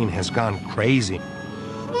projection machine has gone crazy.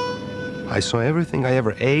 I saw everything I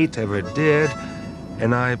ever ate, ever did,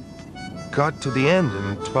 and I got to the end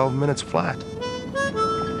in 12 minutes flat.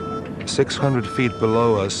 600 feet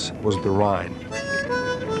below us was the Rhine.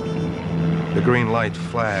 The green light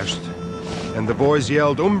flashed, and the boys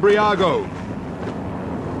yelled, "Umbriago!"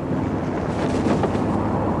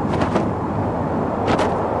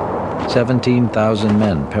 "17,000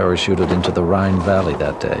 men parachuted into the Rhine Valley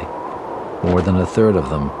that day. More than a third of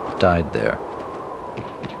them died there.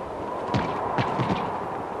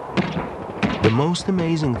 The most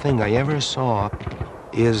amazing thing I ever saw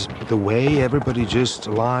is the way everybody just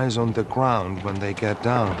lies on the ground when they get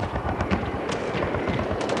down.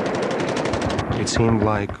 It seemed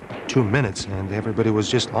like 2 minutes and everybody was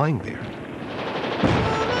just lying there.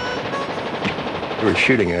 They were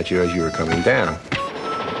shooting at you as you were coming down.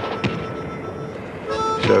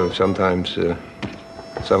 So sometimes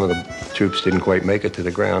some of the troops didn't quite make it to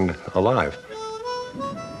the ground alive.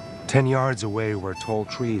 10 yards away were tall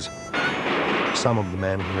trees. Some of the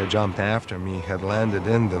men who had jumped after me had landed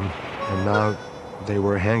in them, and now they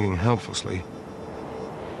were hanging helplessly.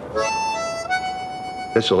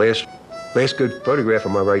 That's the last good photograph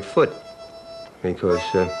of my right foot, because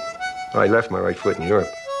I left my right foot in Europe.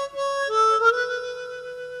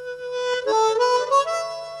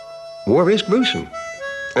 War is gruesome,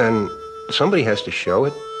 and somebody has to show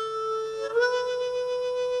it.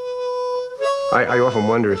 I often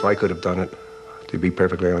wonder if I could have done it, to be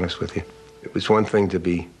perfectly honest with you. It was one thing to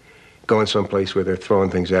be going someplace where they're throwing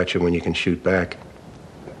things at you when you can shoot back.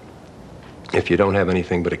 If you don't have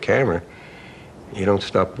anything but a camera, you don't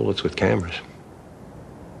stop bullets with cameras.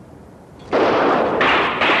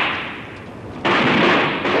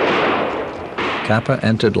 Capa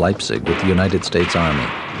entered Leipzig with the United States Army.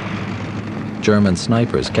 German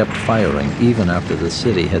snipers kept firing even after the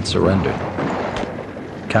city had surrendered.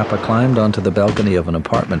 Capa climbed onto the balcony of an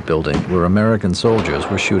apartment building where American soldiers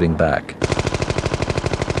were shooting back.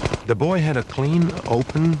 The boy had a clean,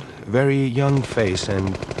 open, very young face,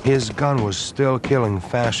 and his gun was still killing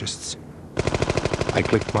fascists. I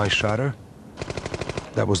clicked my shutter.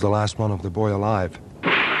 That was the last one of the boy alive.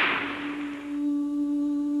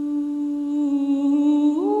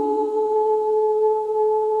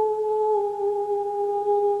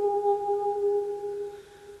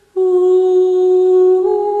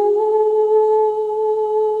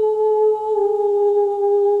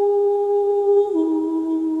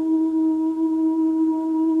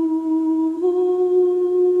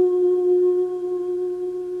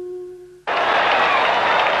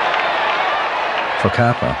 For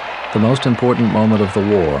Capa, the most important moment of the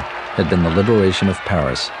war had been the liberation of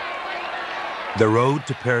Paris. The road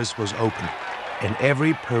to Paris was open, and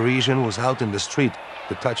every Parisian was out in the street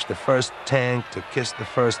to touch the first tank, to kiss the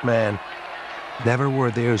first man. Never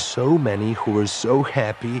were there so many who were so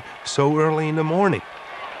happy so early in the morning.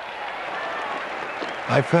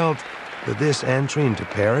 I felt that this entry into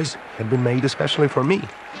Paris had been made especially for me.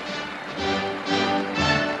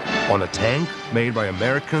 On a tank made by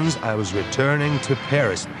Americans, I was returning to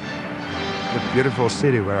Paris, the beautiful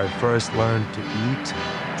city where I first learned to eat,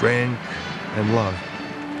 drink, and love.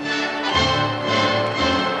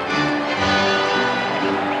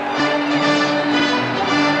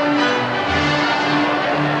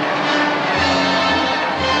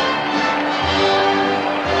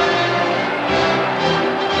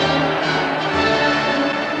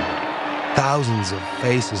 Thousands of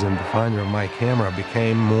faces in the finder of my camera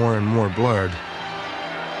became more and more blurred.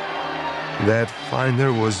 That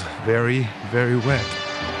finder was very, very wet.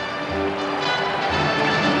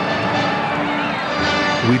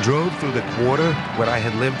 We drove through the quarter where I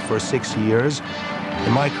had lived for 6 years,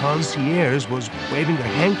 and my concierge was waving a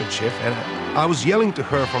handkerchief, and I was yelling to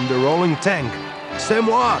her from the rolling tank, "C'est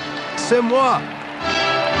moi! C'est moi!"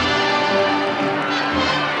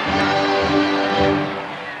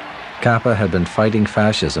 Capa had been fighting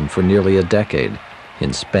fascism for nearly a decade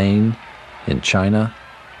in Spain, in China,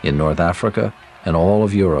 in North Africa, and all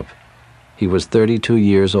of Europe. He was 32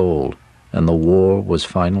 years old, and the war was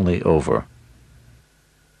finally over.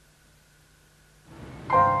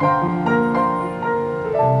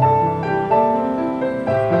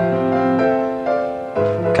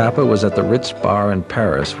 Capa was at the Ritz bar in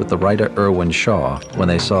Paris with the writer Irwin Shaw when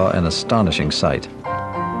they saw an astonishing sight.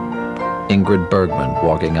 Ingrid Bergman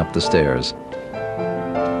walking up the stairs.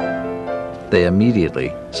 They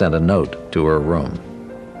immediately sent a note to her room.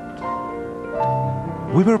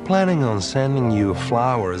 We were planning on sending you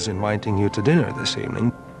flowers inviting you to dinner this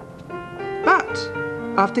evening. But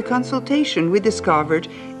after consultation, we discovered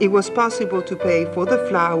it was possible to pay for the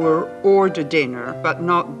flower or the dinner, but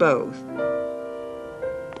not both.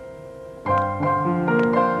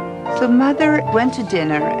 So Mother went to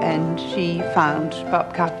dinner and she found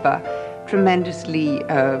Bob Capa tremendously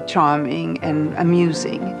charming and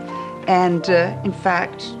amusing. And in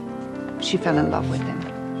fact, she fell in love with him.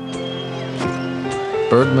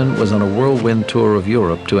 Bergman was on a whirlwind tour of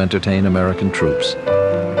Europe to entertain American troops.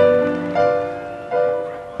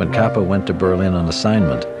 When Capa went to Berlin on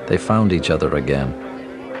assignment, they found each other again.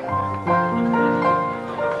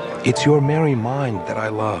 It's your merry mind that I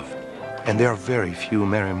love, and there are very few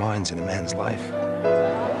merry minds in a man's life.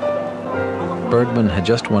 Bergman had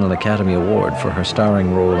just won an Academy Award for her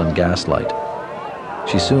starring role in Gaslight.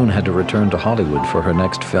 She soon had to return to Hollywood for her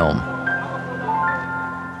next film.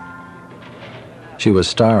 She was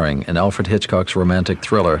starring in Alfred Hitchcock's romantic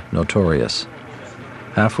thriller, Notorious.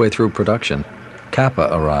 Halfway through production, Capa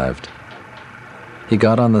arrived. He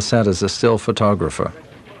got on the set as a still photographer.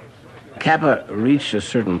 Capa reached a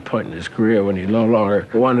certain point in his career when he no longer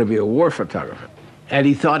wanted to be a war photographer, and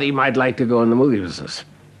he thought he might like to go in the movie business.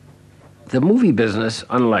 The movie business,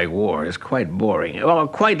 unlike war, is quite boring. Well,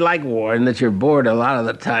 quite like war in that you're bored a lot of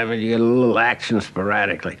the time and you get a little action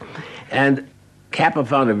sporadically. And Capa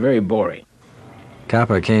found it very boring.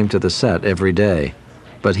 Capa came to the set every day,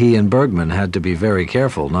 but he and Bergman had to be very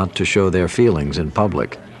careful not to show their feelings in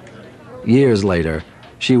public. Years later,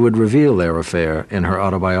 she would reveal their affair in her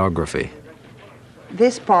autobiography.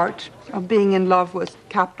 This part of being in love with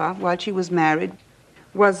Capa while she was married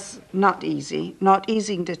was not easy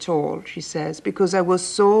at all, she says, because I was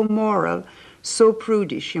so moral, so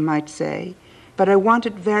prudish, you might say, but I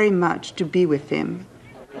wanted very much to be with him.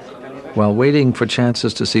 While waiting for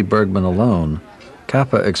chances to see Bergman alone,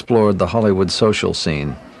 Capa explored the Hollywood social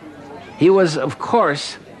scene. He was, of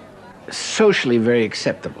course, socially very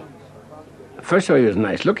acceptable. First of all, he was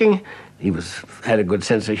nice looking, he had a good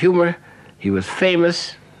sense of humor, he was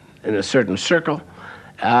famous in a certain circle,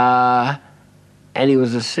 and he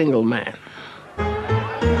was a single man.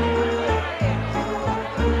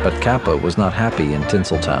 But Capa was not happy in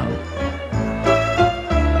Tinseltown.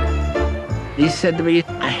 He said to me,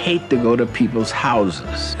 I hate to go to people's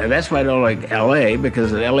houses. And that's why I don't like L.A.,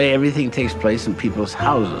 because in L.A. everything takes place in people's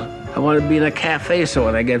houses. I want to be in a cafe, so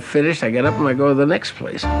when I get finished, I get up and I go to the next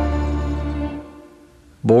place.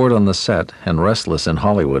 Bored on the set and restless in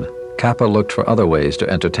Hollywood, Capa looked for other ways to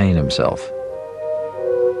entertain himself.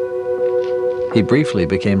 He briefly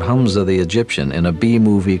became Hamza the Egyptian in a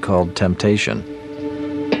B-movie called Temptation.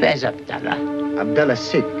 Where's Abdallah? Abdallah's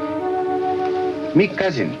sick. Me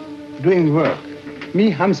cousin, doing work. Me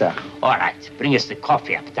Hamza. All right, bring us the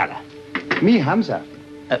coffee, Abdallah. Me Hamza.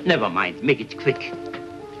 Never mind, make it quick.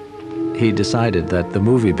 He decided that the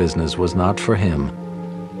movie business was not for him.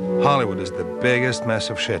 Hollywood is the biggest mess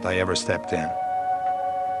of shit I ever stepped in.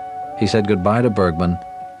 He said goodbye to Bergman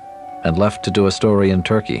and left to do a story in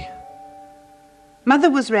Turkey. Mother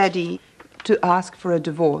was ready to ask for a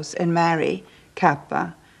divorce and marry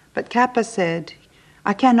Capa, but Capa said,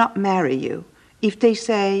 I cannot marry you. If they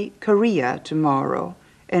say Korea tomorrow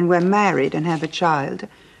and we're married and have a child,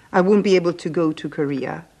 I won't be able to go to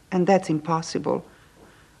Korea, and that's impossible.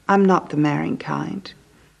 I'm not the marrying kind.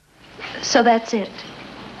 So that's it.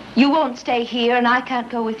 You won't stay here and I can't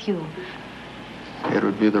go with you. It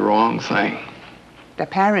would be the wrong thing.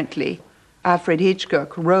 Apparently, Alfred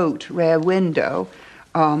Hitchcock wrote Rear Window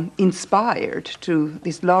inspired to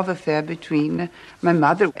this love affair between my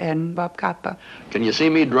mother and Bob Capa. Can you see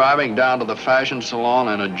me driving down to the fashion salon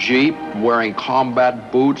in a Jeep, wearing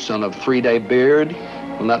combat boots and a 3-day beard?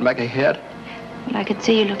 Will that make a hit? Well, I could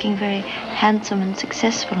see you looking very handsome and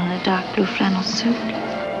successful in a dark blue flannel suit.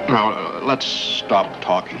 Now, let's stop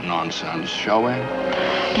talking nonsense, shall we?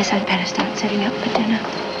 Guess I'd better start setting up for dinner.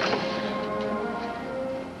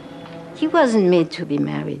 He wasn't made to be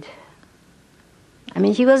married. I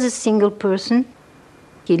mean, he was a single person.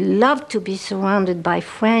 He loved to be surrounded by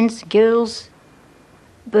friends, girls,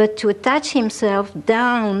 but to attach himself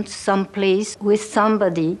down someplace with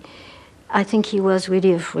somebody, I think he was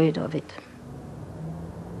really afraid of it.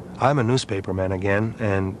 I'm a newspaperman again,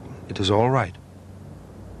 and it is all right.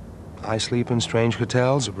 I sleep in strange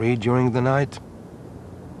hotels, read during the night.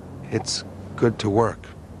 It's good to work,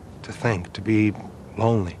 to think, to be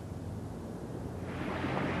lonely.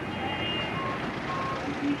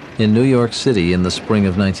 In New York City in the spring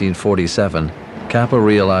of 1947, Capa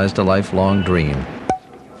realized a lifelong dream.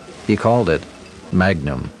 He called it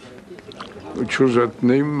Magnum. We chose that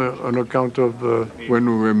name on account of when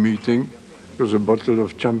we were meeting. It was a bottle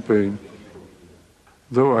of champagne.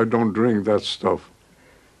 Though I don't drink that stuff.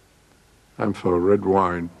 I'm for red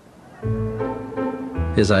wine.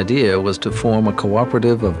 His idea was to form a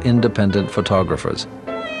cooperative of independent photographers.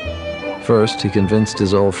 First, he convinced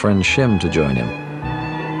his old friend Shim to join him.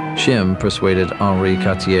 Shim persuaded Henri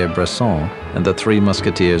Cartier-Bresson, and the three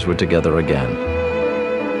musketeers were together again.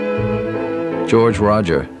 George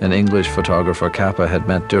Roger, an English photographer Capa had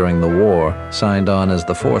met during the war, signed on as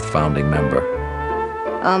the fourth founding member.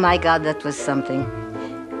 Oh my God, that was something.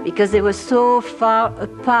 Because they were so far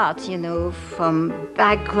apart, you know, from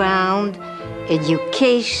background,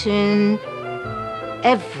 education,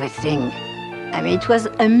 everything. I mean, it was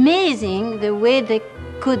amazing the way they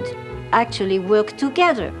could actually work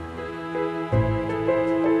together.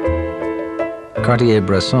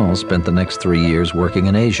 Cartier-Bresson spent the next 3 years working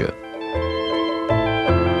in Asia.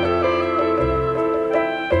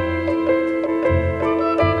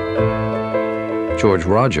 George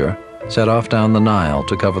Roger set off down the Nile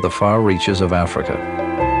to cover the far reaches of Africa.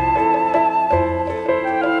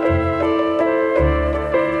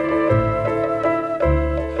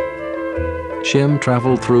 Shim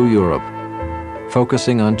traveled through Europe,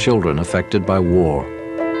 focusing on children affected by war.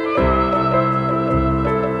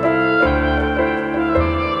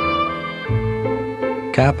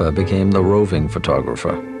 Capa became the roving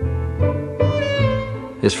photographer.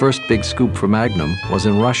 His first big scoop for Magnum was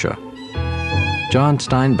in Russia. John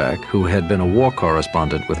Steinbeck, who had been a war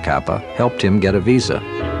correspondent with Capa, helped him get a visa.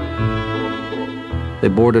 They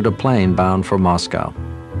boarded a plane bound for Moscow.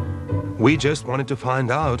 We just wanted to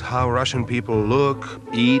find out how Russian people look,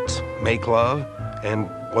 eat, make love, and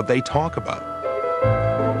what they talk about.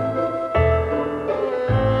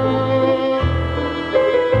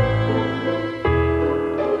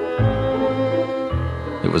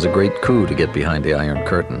 It was a great coup to get behind the Iron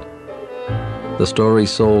Curtain. The story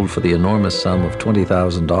sold for the enormous sum of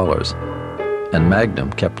 $20,000, and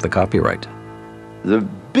Magnum kept the copyright. The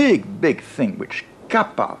big thing which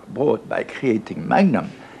Capa brought by creating Magnum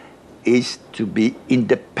is to be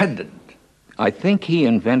independent. I think he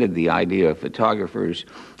invented the idea of photographers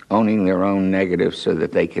owning their own negatives so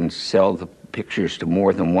that they can sell the pictures to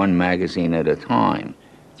more than one magazine at a time.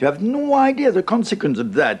 You have no idea the consequence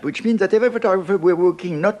of that, which means that every photographer were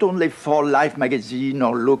working not only for Life magazine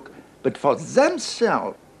or Look, but for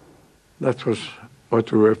themselves. That was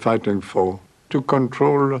what we were fighting for, to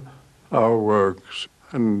control our works.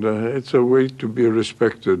 And it's a way to be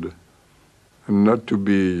respected and not to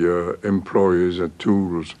be employees and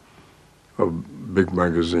tools of big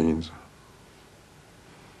magazines.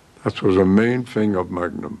 That was the main thing of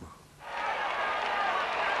Magnum.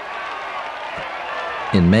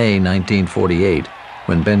 In May 1948,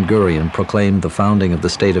 when Ben-Gurion proclaimed the founding of the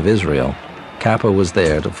State of Israel, Capa was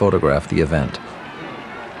there to photograph the event.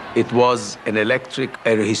 It was an electric,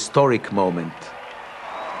 a historic moment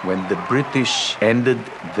when the British ended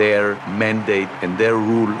their mandate and their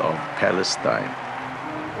rule of Palestine.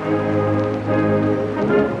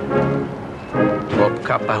 Bob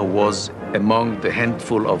Capa, who was among the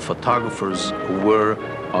handful of photographers who were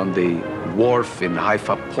on the wharf in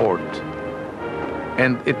Haifa port.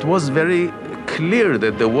 And it was very clear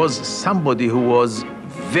that there was somebody who was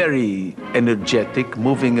very energetic,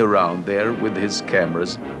 moving around there with his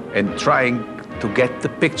cameras and trying to get the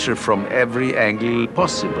picture from every angle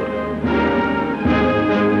possible.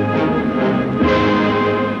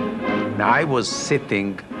 I was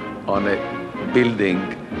sitting on a building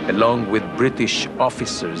along with British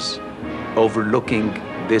officers overlooking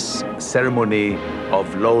this ceremony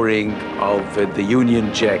of lowering of the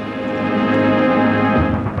Union Jack.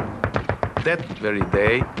 That very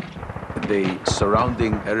day, the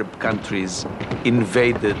surrounding Arab countries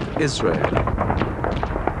invaded Israel.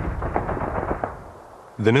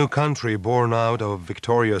 The new country born out of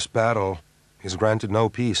victorious battle is granted no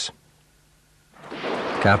peace.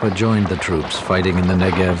 Capa joined the troops fighting in the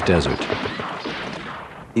Negev desert.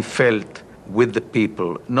 He felt with the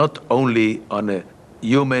people, not only on a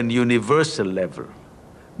human universal level,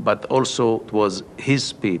 but also it was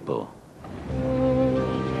his people.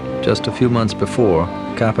 Just a few months before,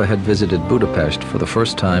 Capa had visited Budapest for the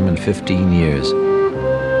first time in 15 years.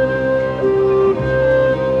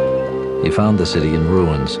 He found the city in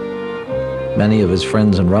ruins. Many of his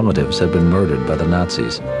friends and relatives had been murdered by the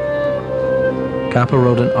Nazis. Capa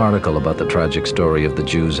wrote an article about the tragic story of the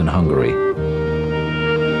Jews in Hungary.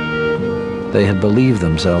 They had believed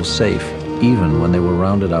themselves safe, even when they were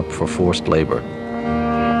rounded up for forced labor.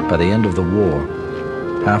 By the end of the war,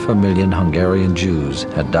 500,000 Hungarian Jews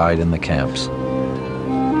had died in the camps.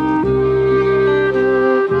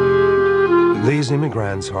 These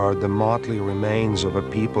immigrants are the motley remains of a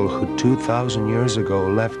people who 2,000 years ago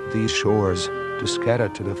left these shores to scatter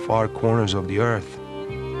to the far corners of the earth.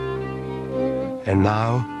 And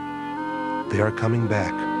now, they are coming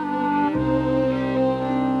back.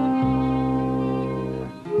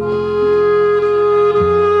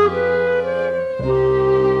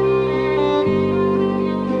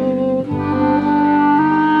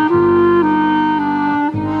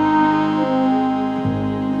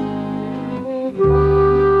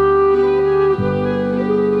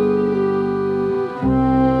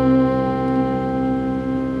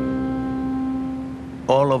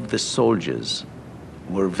 All of the soldiers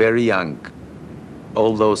were very young.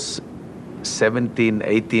 All those 17,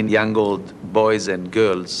 18 young old boys and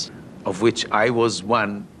girls, of which I was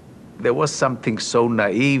one, there was something so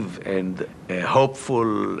naive and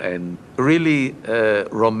hopeful and really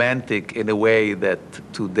romantic in a way that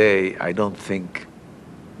today I don't think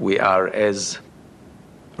we are as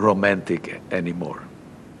romantic anymore.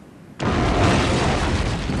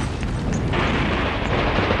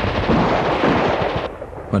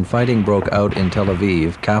 When fighting broke out in Tel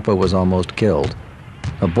Aviv, Capa was almost killed.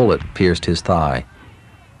 A bullet pierced his thigh.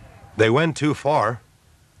 They went too far,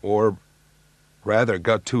 or rather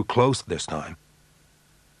got too close this time.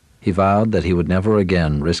 He vowed that he would never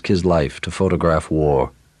again risk his life to photograph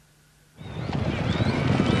war.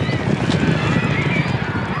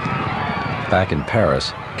 Back in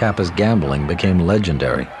Paris, Capa's gambling became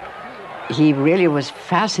legendary. He really was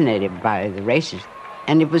fascinated by the races,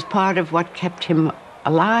 and it was part of what kept him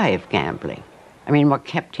alive, gambling. I mean, what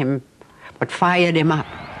fired him up.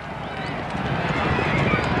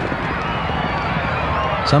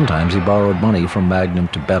 Sometimes he borrowed money from Magnum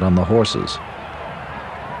to bet on the horses.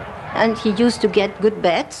 And he used to get good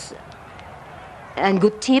bets and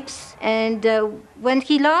good tips. And when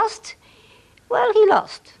he lost, well, he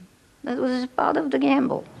lost. That was part of the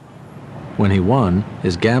gamble. When he won,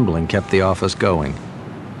 his gambling kept the office going.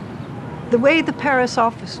 The way the Paris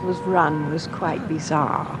office was run was quite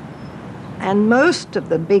bizarre. And most of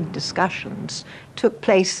the big discussions took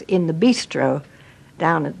place in the bistro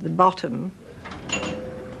down at the bottom.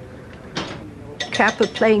 Capa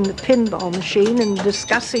playing the pinball machine and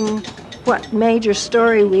discussing what major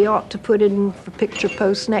story we ought to put in for Picture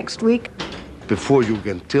Post next week. Before you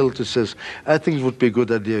can tilt, he says, I think it would be a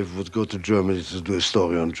good idea if you would go to Germany to do a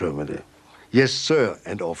story on Germany. Yes, sir,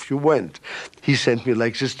 and off you went. He sent me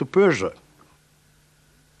like this to Persia.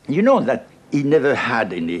 You know that he never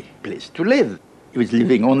had any place to live. He was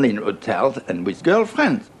living only in hotels and with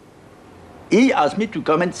girlfriends. He asked me to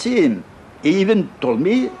come and see him. He even told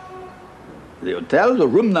me the hotel, the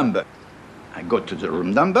room number. I go to the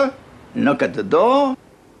room number, knock at the door,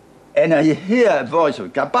 and I hear a voice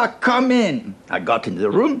of Capa, come in. I got in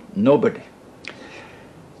the room, nobody.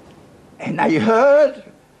 And I heard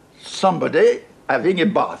somebody having a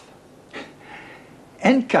bath.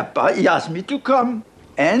 And Capa, he asked me to come,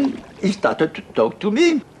 and he started to talk to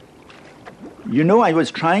me. You know, I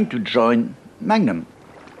was trying to join Magnum.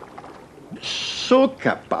 So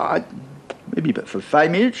Capa, maybe for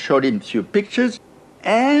 5 minutes, showed him a few pictures,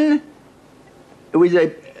 and with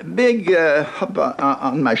a big hop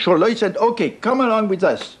on my shoulder, he said, "Okay, come along with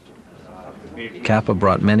us." Capa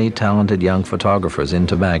brought many talented young photographers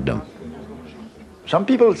into Magnum. Some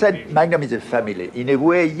people said Magnum is a family. In a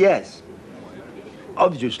way, yes.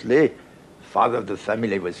 Obviously, father of the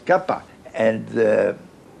family was Capa, and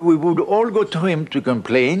we would all go to him to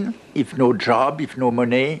complain, if no job, if no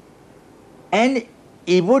money, and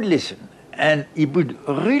he would listen, and he would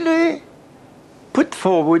really put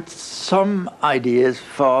forward some ideas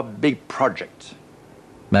for big projects.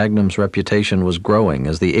 Magnum's reputation was growing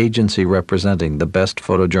as the agency representing the best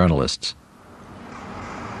photojournalists.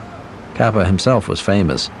 Capa himself was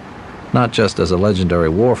famous, not just as a legendary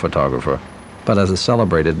war photographer, but as a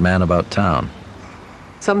celebrated man about town.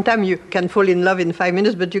 Sometimes you can fall in love in 5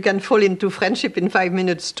 minutes, but you can fall into friendship in 5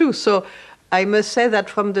 minutes too. So I must say that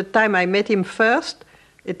from the time I met him first,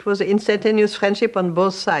 it was an instantaneous friendship on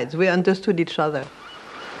both sides. We understood each other.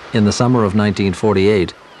 In the summer of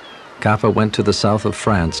 1948, Capa went to the south of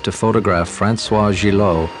France to photograph François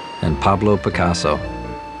Gillot and Pablo Picasso.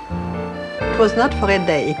 It was not for a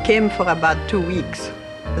day. He came for about 2 weeks.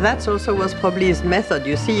 That also was probably his method.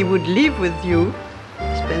 You see, he would live with you,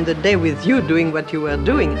 spend the day with you doing what you were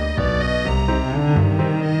doing.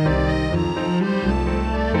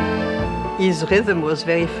 His rhythm was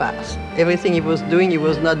very fast. Everything he was doing, he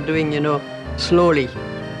was not doing, slowly.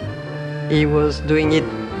 He was doing it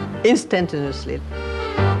instantaneously.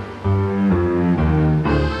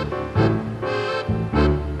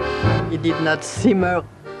 He did not simmer,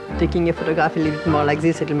 taking a photograph a little bit more like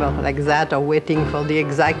this, a little more like that, or waiting for the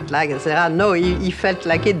exact light, etc. No, he felt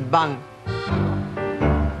like it, bang.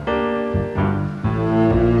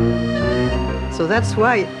 So that's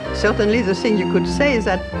why, certainly the thing you could say is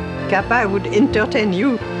that Capa would entertain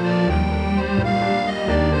you.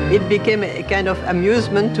 It became a kind of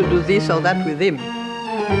amusement to do this or that with him.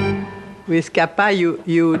 With Capa,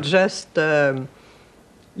 you just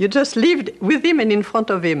lived with him and in front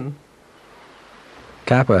of him.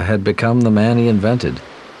 Capa had become the man he invented,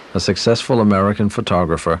 a successful American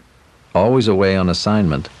photographer, always away on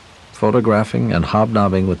assignment, photographing and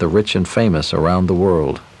hobnobbing with the rich and famous around the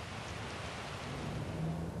world.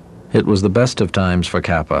 It was the best of times for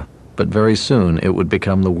Capa, but very soon it would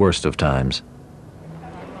become the worst of times.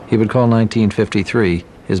 He would call 1953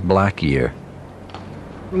 his black year.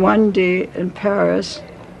 One day in Paris,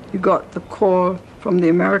 he got the call from the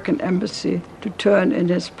American embassy to turn in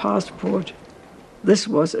his passport. This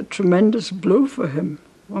was a tremendous blow for him.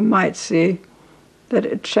 One might say that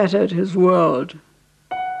it shattered his world.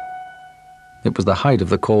 It was the height of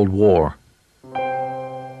the Cold War.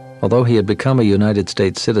 Although he had become a United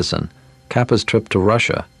States citizen, Capa's trip to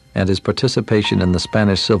Russia and his participation in the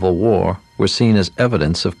Spanish Civil War were seen as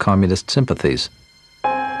evidence of communist sympathies.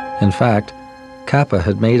 In fact, Capa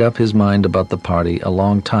had made up his mind about the party a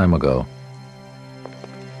long time ago.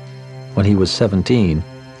 When he was 17,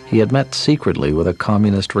 he had met secretly with a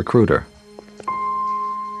communist recruiter.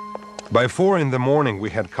 By 4 in the morning, we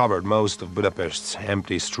had covered most of Budapest's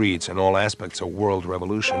empty streets and all aspects of world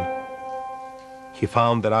revolution. He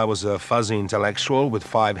found that I was a fuzzy intellectual with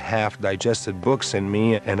 5 half-digested books in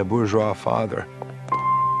me and a bourgeois father.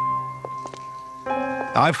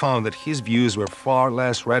 I found that his views were far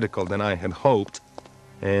less radical than I had hoped,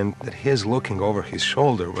 and that his looking over his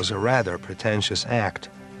shoulder was a rather pretentious act.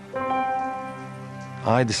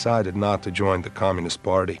 I decided not to join the Communist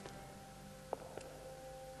Party.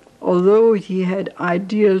 Although he had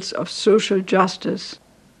ideals of social justice,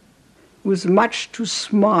 he was much too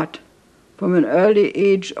smart from an early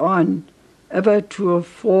age on ever to have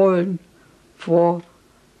fallen for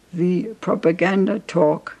the propaganda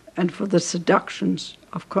talk and for the seductions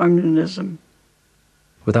of communism.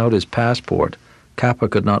 Without his passport, Capa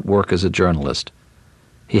could not work as a journalist.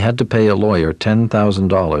 He had to pay a lawyer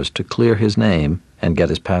 $10,000 to clear his name and get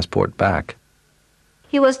his passport back.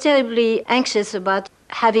 He was terribly anxious about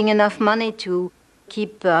having enough money to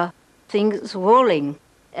keep things rolling.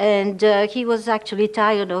 And he was actually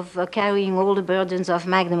tired of carrying all the burdens of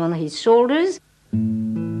Magnum on his shoulders.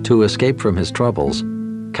 To escape from his troubles,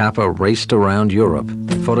 Capa raced around Europe,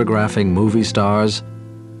 photographing movie stars,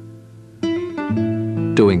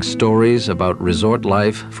 doing stories about resort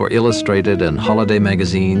life for illustrated and holiday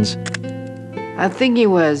magazines. I think he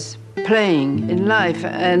was playing in life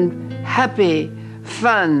and happy,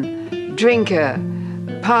 fun, drinker,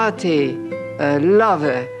 party,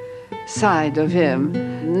 lover side of him.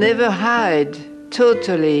 Never hide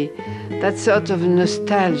totally that sort of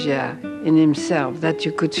nostalgia in himself that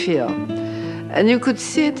you could feel. And you could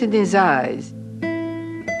see it in his eyes.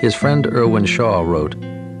 His friend Irwin Shaw wrote,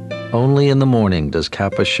 Only in the morning does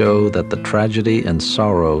Capa show that the tragedy and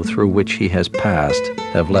sorrow through which he has passed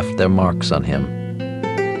have left their marks on him.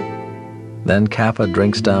 Then Capa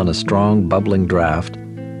drinks down a strong, bubbling draught,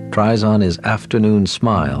 tries on his afternoon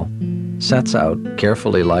smile, sets out,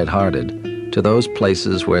 carefully light-hearted, to those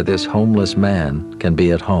places where this homeless man can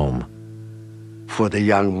be at home. For the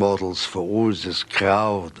young models, for all this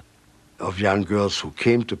crowd of young girls who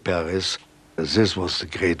came to Paris, this was the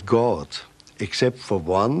great God. Except for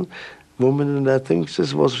one woman, and I think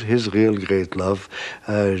this was his real great love,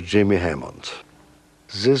 Jamie Hammond.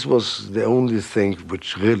 This was the only thing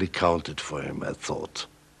which really counted for him, I thought.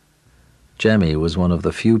 Jamie was one of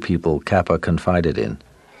the few people Capa confided in.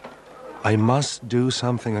 I must do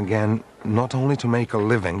something again, not only to make a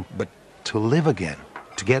living, but to live again,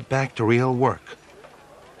 to get back to real work.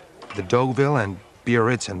 The Deauville and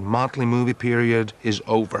Biarritz and Motley movie period is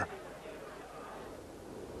over.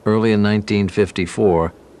 Early in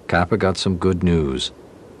 1954, Capa got some good news.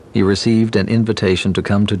 He received an invitation to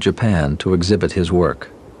come to Japan to exhibit his work.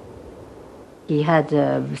 He had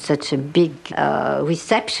such a big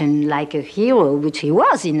reception, like a hero, which he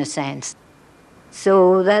was in a sense.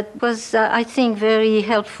 So that was, I think, very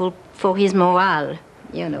helpful for his morale,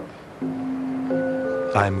 you know.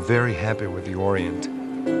 I'm very happy with the Orient.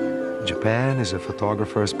 Japan is a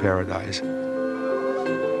photographer's paradise.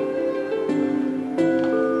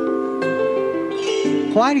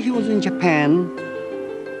 While he was in Japan,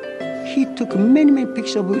 he took many, many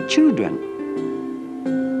pictures of children.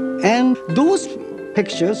 And those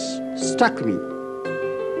pictures struck me.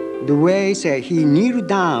 The way he kneeled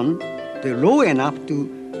down, low enough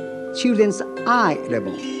to children's eye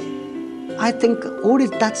level. I think all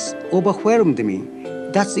that's overwhelmed me.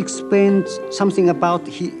 That explains something about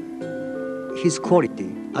his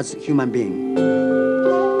quality as a human being.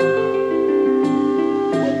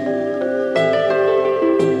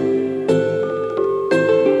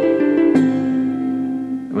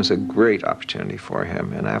 It was a great opportunity for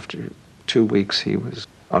him, and after 2 weeks he was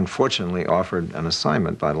unfortunately offered an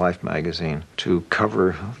assignment by Life magazine to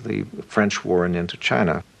cover the French war in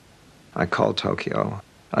Indochina. I called Tokyo.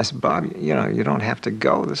 I said, Bob, you know, you don't have to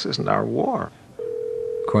go. This isn't our war.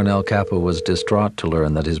 Cornel Capa was distraught to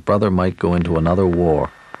learn that his brother might go into another war.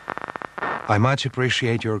 I much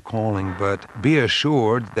appreciate your calling, but be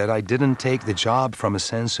assured that I didn't take the job from a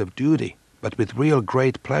sense of duty, but with real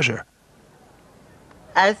great pleasure.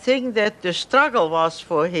 I think that the struggle was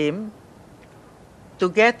for him to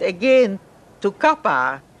get again to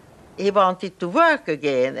Capa. He wanted to work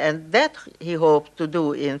again, and that he hoped to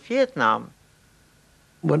do in Vietnam.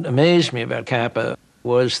 What amazed me about Capa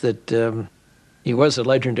was that he was a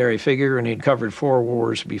legendary figure, and he'd covered 4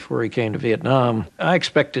 wars before he came to Vietnam. I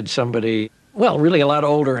expected somebody, well, really a lot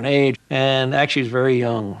older in age, and actually was very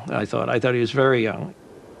young, I thought. I thought he was very young.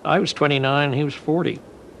 I was 29, he was 40.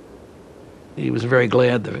 He was very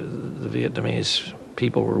glad the Vietnamese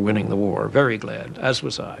people were winning the war, very glad, as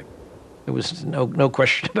was I. There was no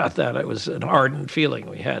question about that. It was an ardent feeling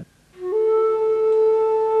we had.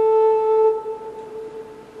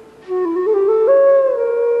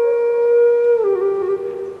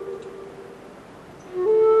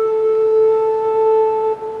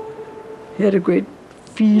 He had a great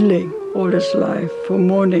feeling all his life for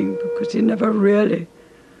mourning because he never really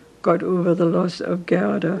got over the loss of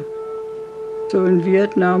Gerda. So in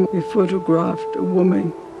Vietnam, we photographed a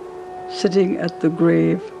woman sitting at the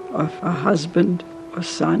grave of her husband or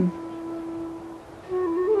son.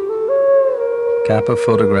 Capa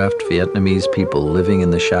photographed Vietnamese people living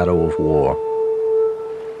in the shadow of war.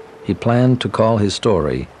 He planned to call his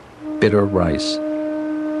story Bitter Rice.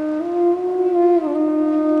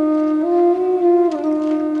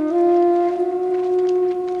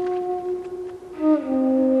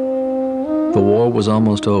 The war was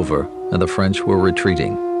almost over, and the French were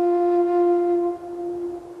retreating.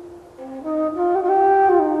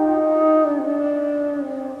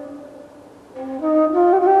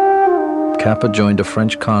 Capa joined a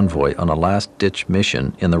French convoy on a last-ditch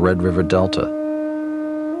mission in the Red River Delta.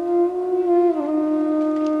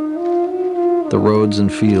 The roads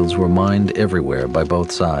and fields were mined everywhere by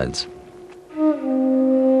both sides.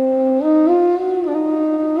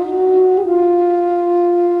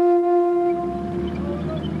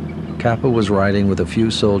 Capa was riding with a few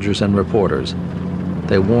soldiers and reporters.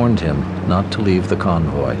 They warned him not to leave the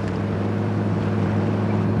convoy.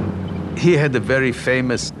 He had a very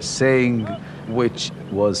famous saying, which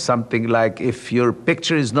was something like, if your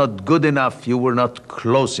picture is not good enough, you were not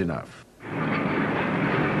close enough.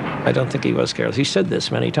 I don't think he was careless. He said this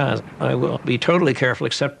many times. I will be totally careful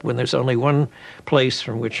except when there's only one place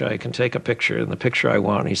from which I can take a picture, and the picture I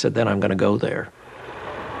want. He said, then I'm going to go there.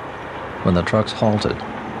 When the trucks halted,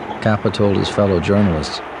 Capa told his fellow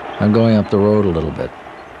journalists, "I'm going up the road a little bit.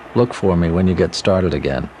 Look for me when you get started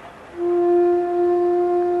again."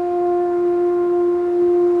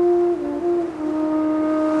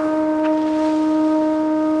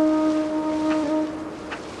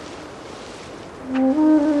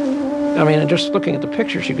 I mean, just looking at the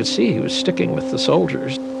pictures, you could see he was sticking with the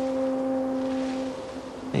soldiers.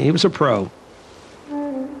 He was a pro.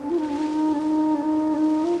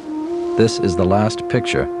 This is the last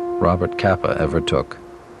picture Robert Capa ever took.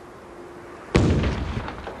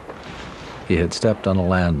 He had stepped on a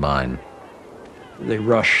landmine. They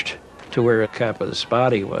rushed to where Capa's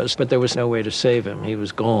body was, but there was no way to save him. He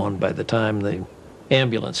was gone by the time the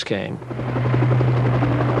ambulance came.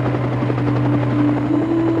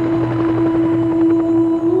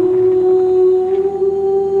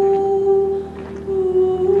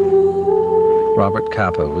 Robert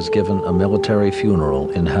Capa was given a military funeral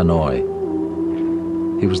in Hanoi.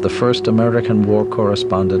 He was the first American war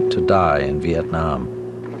correspondent to die in Vietnam.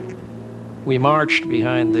 We marched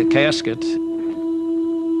behind the casket.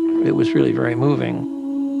 It was really very moving.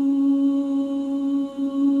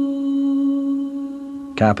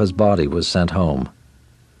 Capa's body was sent home.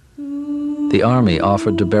 The Army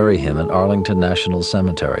offered to bury him at Arlington National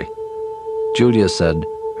Cemetery. Julia said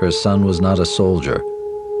her son was not a soldier,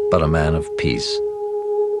 but a man of peace.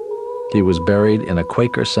 He was buried in a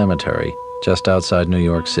Quaker cemetery just outside New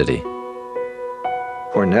York City.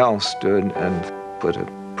 Cornell stood and put a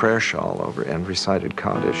prayer shawl over and recited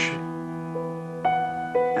Kaddish.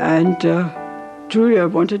 And Julia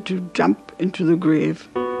wanted to jump into the grave.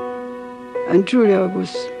 And Julia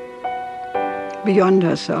was beyond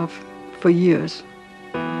herself for years.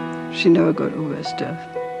 She never got over his death.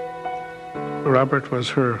 Robert was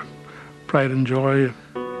her pride and joy,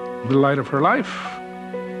 the light of her life.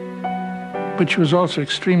 But she was also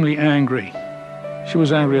extremely angry. She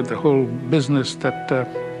was angry at the whole business that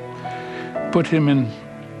put him in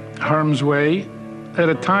harm's way at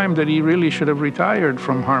a time that he really should have retired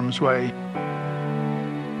from harm's way.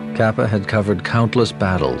 Capa had covered countless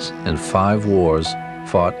battles in 5 wars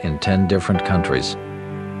fought in 10 different countries.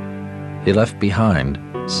 He left behind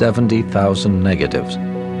 70,000 negatives,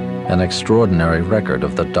 an extraordinary record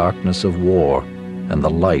of the darkness of war and the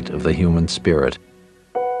light of the human spirit.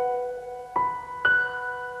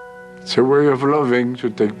 It's a way of loving to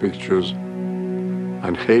take pictures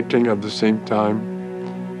and hating at the same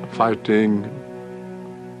time, fighting.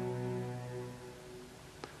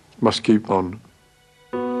 Must keep on.